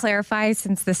just to clarify,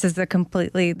 since this is a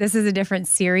different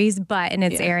series, and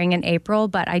it's airing in April,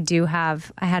 but I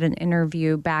had an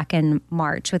interview back in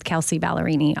March with Kelsey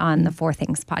Ballerini on the Four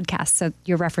Things podcast. So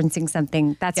you're referencing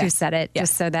something, that's who said it,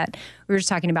 just so that we were just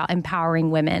talking about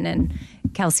empowering women. And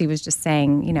Kelsey was just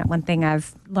saying, one thing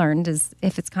I've learned is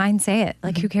if it's kind, say it.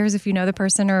 Like, who cares if you know the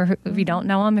person or if you don't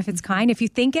know them? If it's kind, if you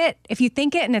think it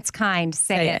and it's kind,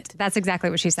 say it. That's exactly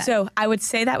what she said. So I would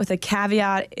say that with a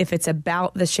caveat if it's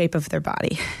about the shape of their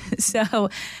body. So,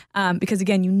 because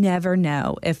again, you never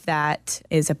know if that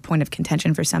is a point of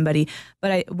contention for somebody.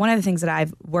 But one of the things that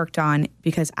I've worked on,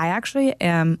 because I actually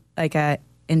am like a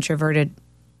introverted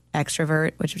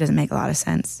extrovert, which doesn't make a lot of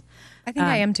sense. I think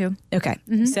I am too. Okay.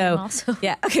 Mhm. So, also.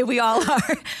 yeah. Okay, we all are.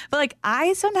 But like,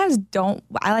 I sometimes don't,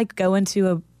 I like go into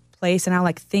a place and I'll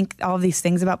like think all of these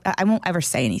things about, I won't ever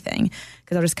say anything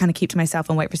because I'll just kind of keep to myself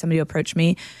and wait for somebody to approach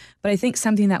me. But I think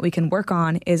something that we can work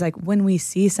on is like when we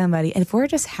see somebody, and if we're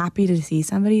just happy to see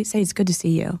somebody, say it's good to see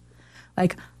you.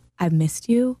 Like, I've missed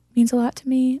you means a lot to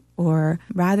me. Or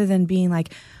rather than being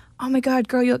like, oh my God,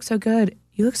 girl, you look so good.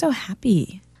 You look so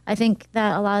happy. I think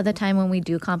that a lot of the time when we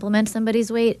do compliment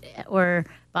somebody's weight or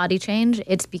body change,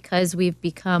 it's because we've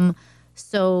become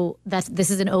so that this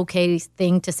is an okay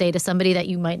thing to say to somebody that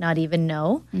you might not even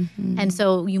know. Mm-hmm. And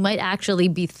so you might actually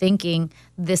be thinking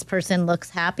this person looks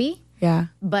happy. Yeah.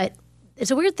 But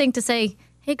it's a weird thing to say,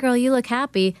 hey, girl, you look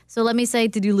happy. So let me say,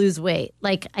 did you lose weight?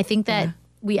 Like, I think that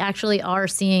we actually are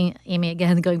seeing, Amy,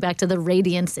 again, going back to the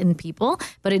radiance in people,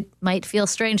 but it might feel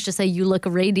strange to say you look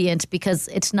radiant because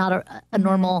it's not a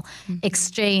normal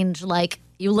exchange. Like,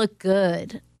 you look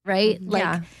good, right?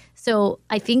 Like, so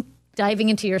I think diving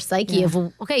into your psyche of,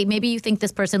 okay, maybe you think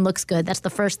this person looks good. That's the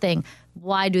first thing.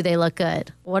 Why do they look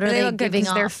good? What are they look good giving because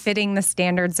off? they're fitting the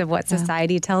standards of what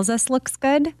society tells us looks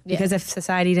good. Because if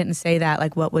society didn't say that,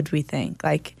 like, what would we think?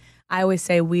 Like, I always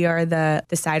say we are the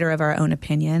decider of our own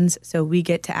opinions. So we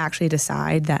get to actually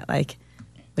decide that, like,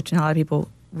 which a lot of people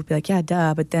would be like, yeah,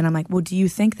 duh. But then I'm like, well, do you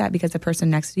think that because the person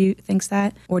next to you thinks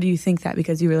that? Or do you think that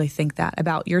because you really think that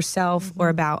about yourself or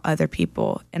about other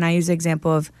people? And I use the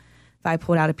example of if I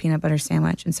pulled out a peanut butter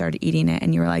sandwich and started eating it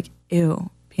and you were like, ew,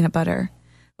 peanut butter.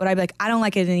 Would I be like, I don't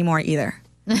like it anymore either?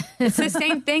 It's the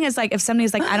same thing as like if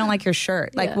somebody's like, I don't like your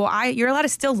shirt. Like, well, you're allowed to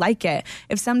still like it.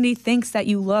 If somebody thinks that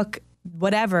you look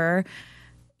whatever,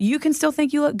 you can still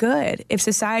think you look good if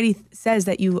society says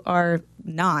that you are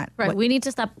not. Right. We need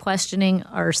to stop questioning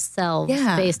ourselves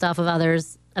Yeah. based off of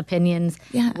others' opinions,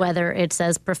 whether it's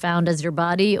as profound as your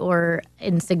body or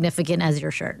insignificant as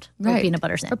your shirt or Right. peanut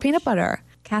butter sandwich. Or peanut butter.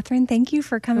 Catherine, thank you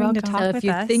for coming to talk So with if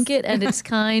you us. think it and it's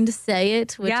kind, say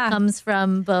it, which comes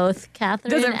from both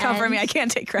Catherine Doesn't come from and- me. I can't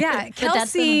take credit. Yeah, But that's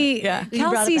Kelsey, the- you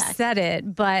brought Kelsey it back. said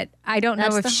it, but I don't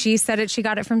know if she said it. She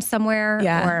got it from somewhere.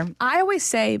 Yeah. Or I always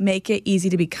say make it easy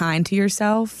to be kind to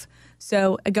yourself.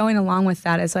 So going along with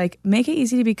that is like make it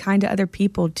easy to be kind to other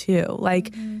people too.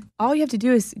 Like all you have to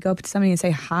do is go up to somebody and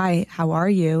say, hi, how are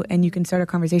you? And you can start a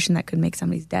conversation that could make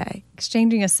somebody's day.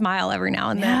 exchanging a smile every now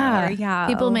and then. Or, yeah.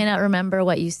 People may not remember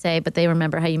what you say, but they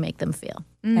remember how you make them feel.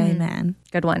 Amen.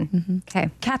 Good one. Okay.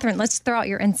 Catherine, let's throw out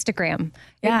your Instagram.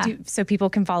 Yeah. So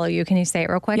people can follow you. Can you say it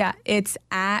real quick? Yeah, it's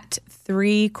at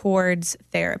 3 Chords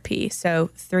Therapy. So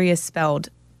 3 is spelled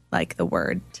like the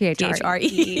word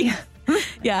THRE.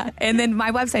 Yeah. And then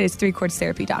my website is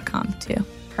 3chordstherapy.com too.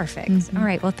 Perfect. All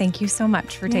right. Well, thank you so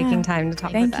much for taking time to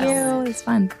talk with us. Thank you. It's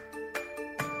fun.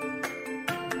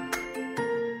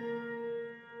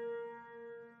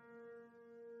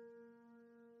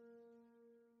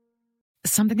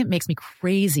 Something that makes me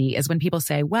crazy is when people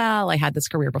say, well, I had this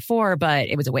career before, but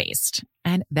it was a waste.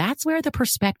 And that's where the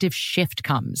perspective shift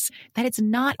comes, that it's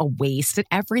not a waste, that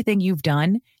everything you've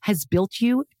done has built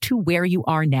you to where you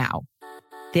are now.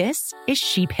 This is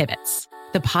She Pivots,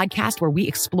 the podcast where we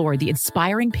explore the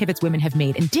inspiring pivots women have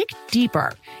made and dig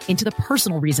deeper into the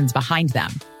personal reasons behind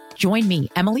them. Join me,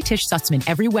 Emily Tish Sussman,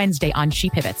 every Wednesday on She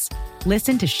Pivots.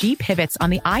 Listen to She Pivots on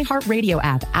the iHeartRadio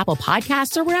app, Apple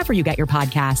Podcasts, or wherever you get your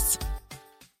podcasts.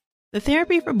 The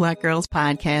Therapy for Black Girls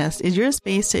podcast is your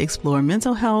space to explore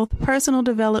mental health, personal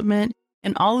development,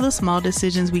 and all of the small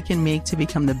decisions we can make to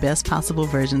become the best possible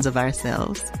versions of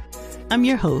ourselves. I'm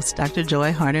your host, Dr.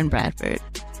 Joy Harden Bradford,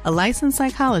 a licensed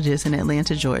psychologist in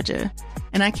Atlanta, Georgia,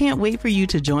 and I can't wait for you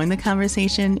to join the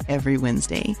conversation every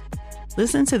Wednesday.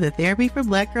 Listen to the Therapy for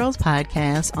Black Girls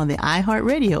podcast on the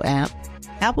iHeartRadio app,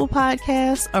 Apple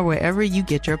Podcasts, or wherever you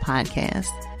get your podcasts.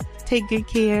 Take good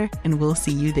care, and we'll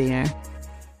see you there.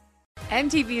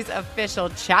 MTV's official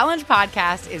Challenge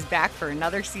podcast is back for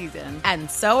another season. And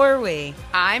so are we.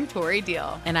 I'm Tori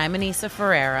Deal. And I'm Anissa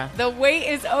Ferreira. The wait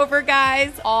is over,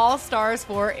 guys. All Stars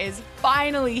 4 is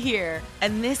finally here.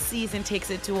 And this season takes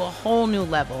it to a whole new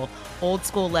level. Old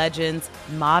school legends,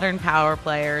 modern power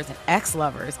players, and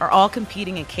ex-lovers are all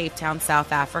competing in Cape Town,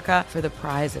 South Africa for the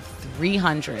prize of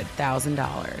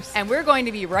 $300,000. And we're going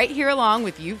to be right here along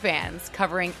with you fans,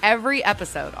 covering every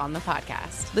episode on the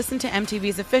podcast. Listen to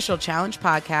MTV's official Challenge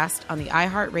podcast on the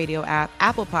iHeartRadio app,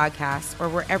 Apple Podcasts, or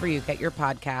wherever you get your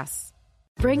podcasts.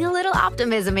 Bring a little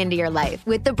optimism into your life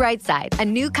with The Bright Side, a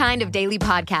new kind of daily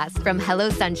podcast from Hello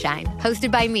Sunshine,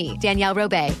 hosted by me, Danielle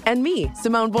Robay. And me,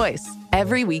 Simone Boyce.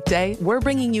 Every weekday, we're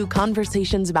bringing you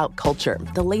conversations about culture,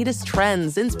 the latest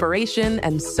trends, inspiration,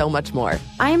 and so much more.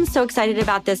 I am so excited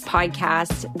about this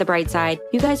podcast, The Bright Side.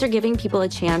 You guys are giving people a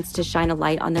chance to shine a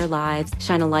light on their lives,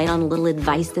 shine a light on a little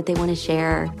advice that they want to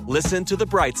share. Listen to The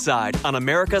Bright Side on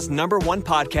America's #1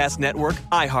 podcast network,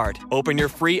 iHeart. Open your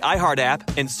free iHeart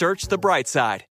app and search The Bright Side.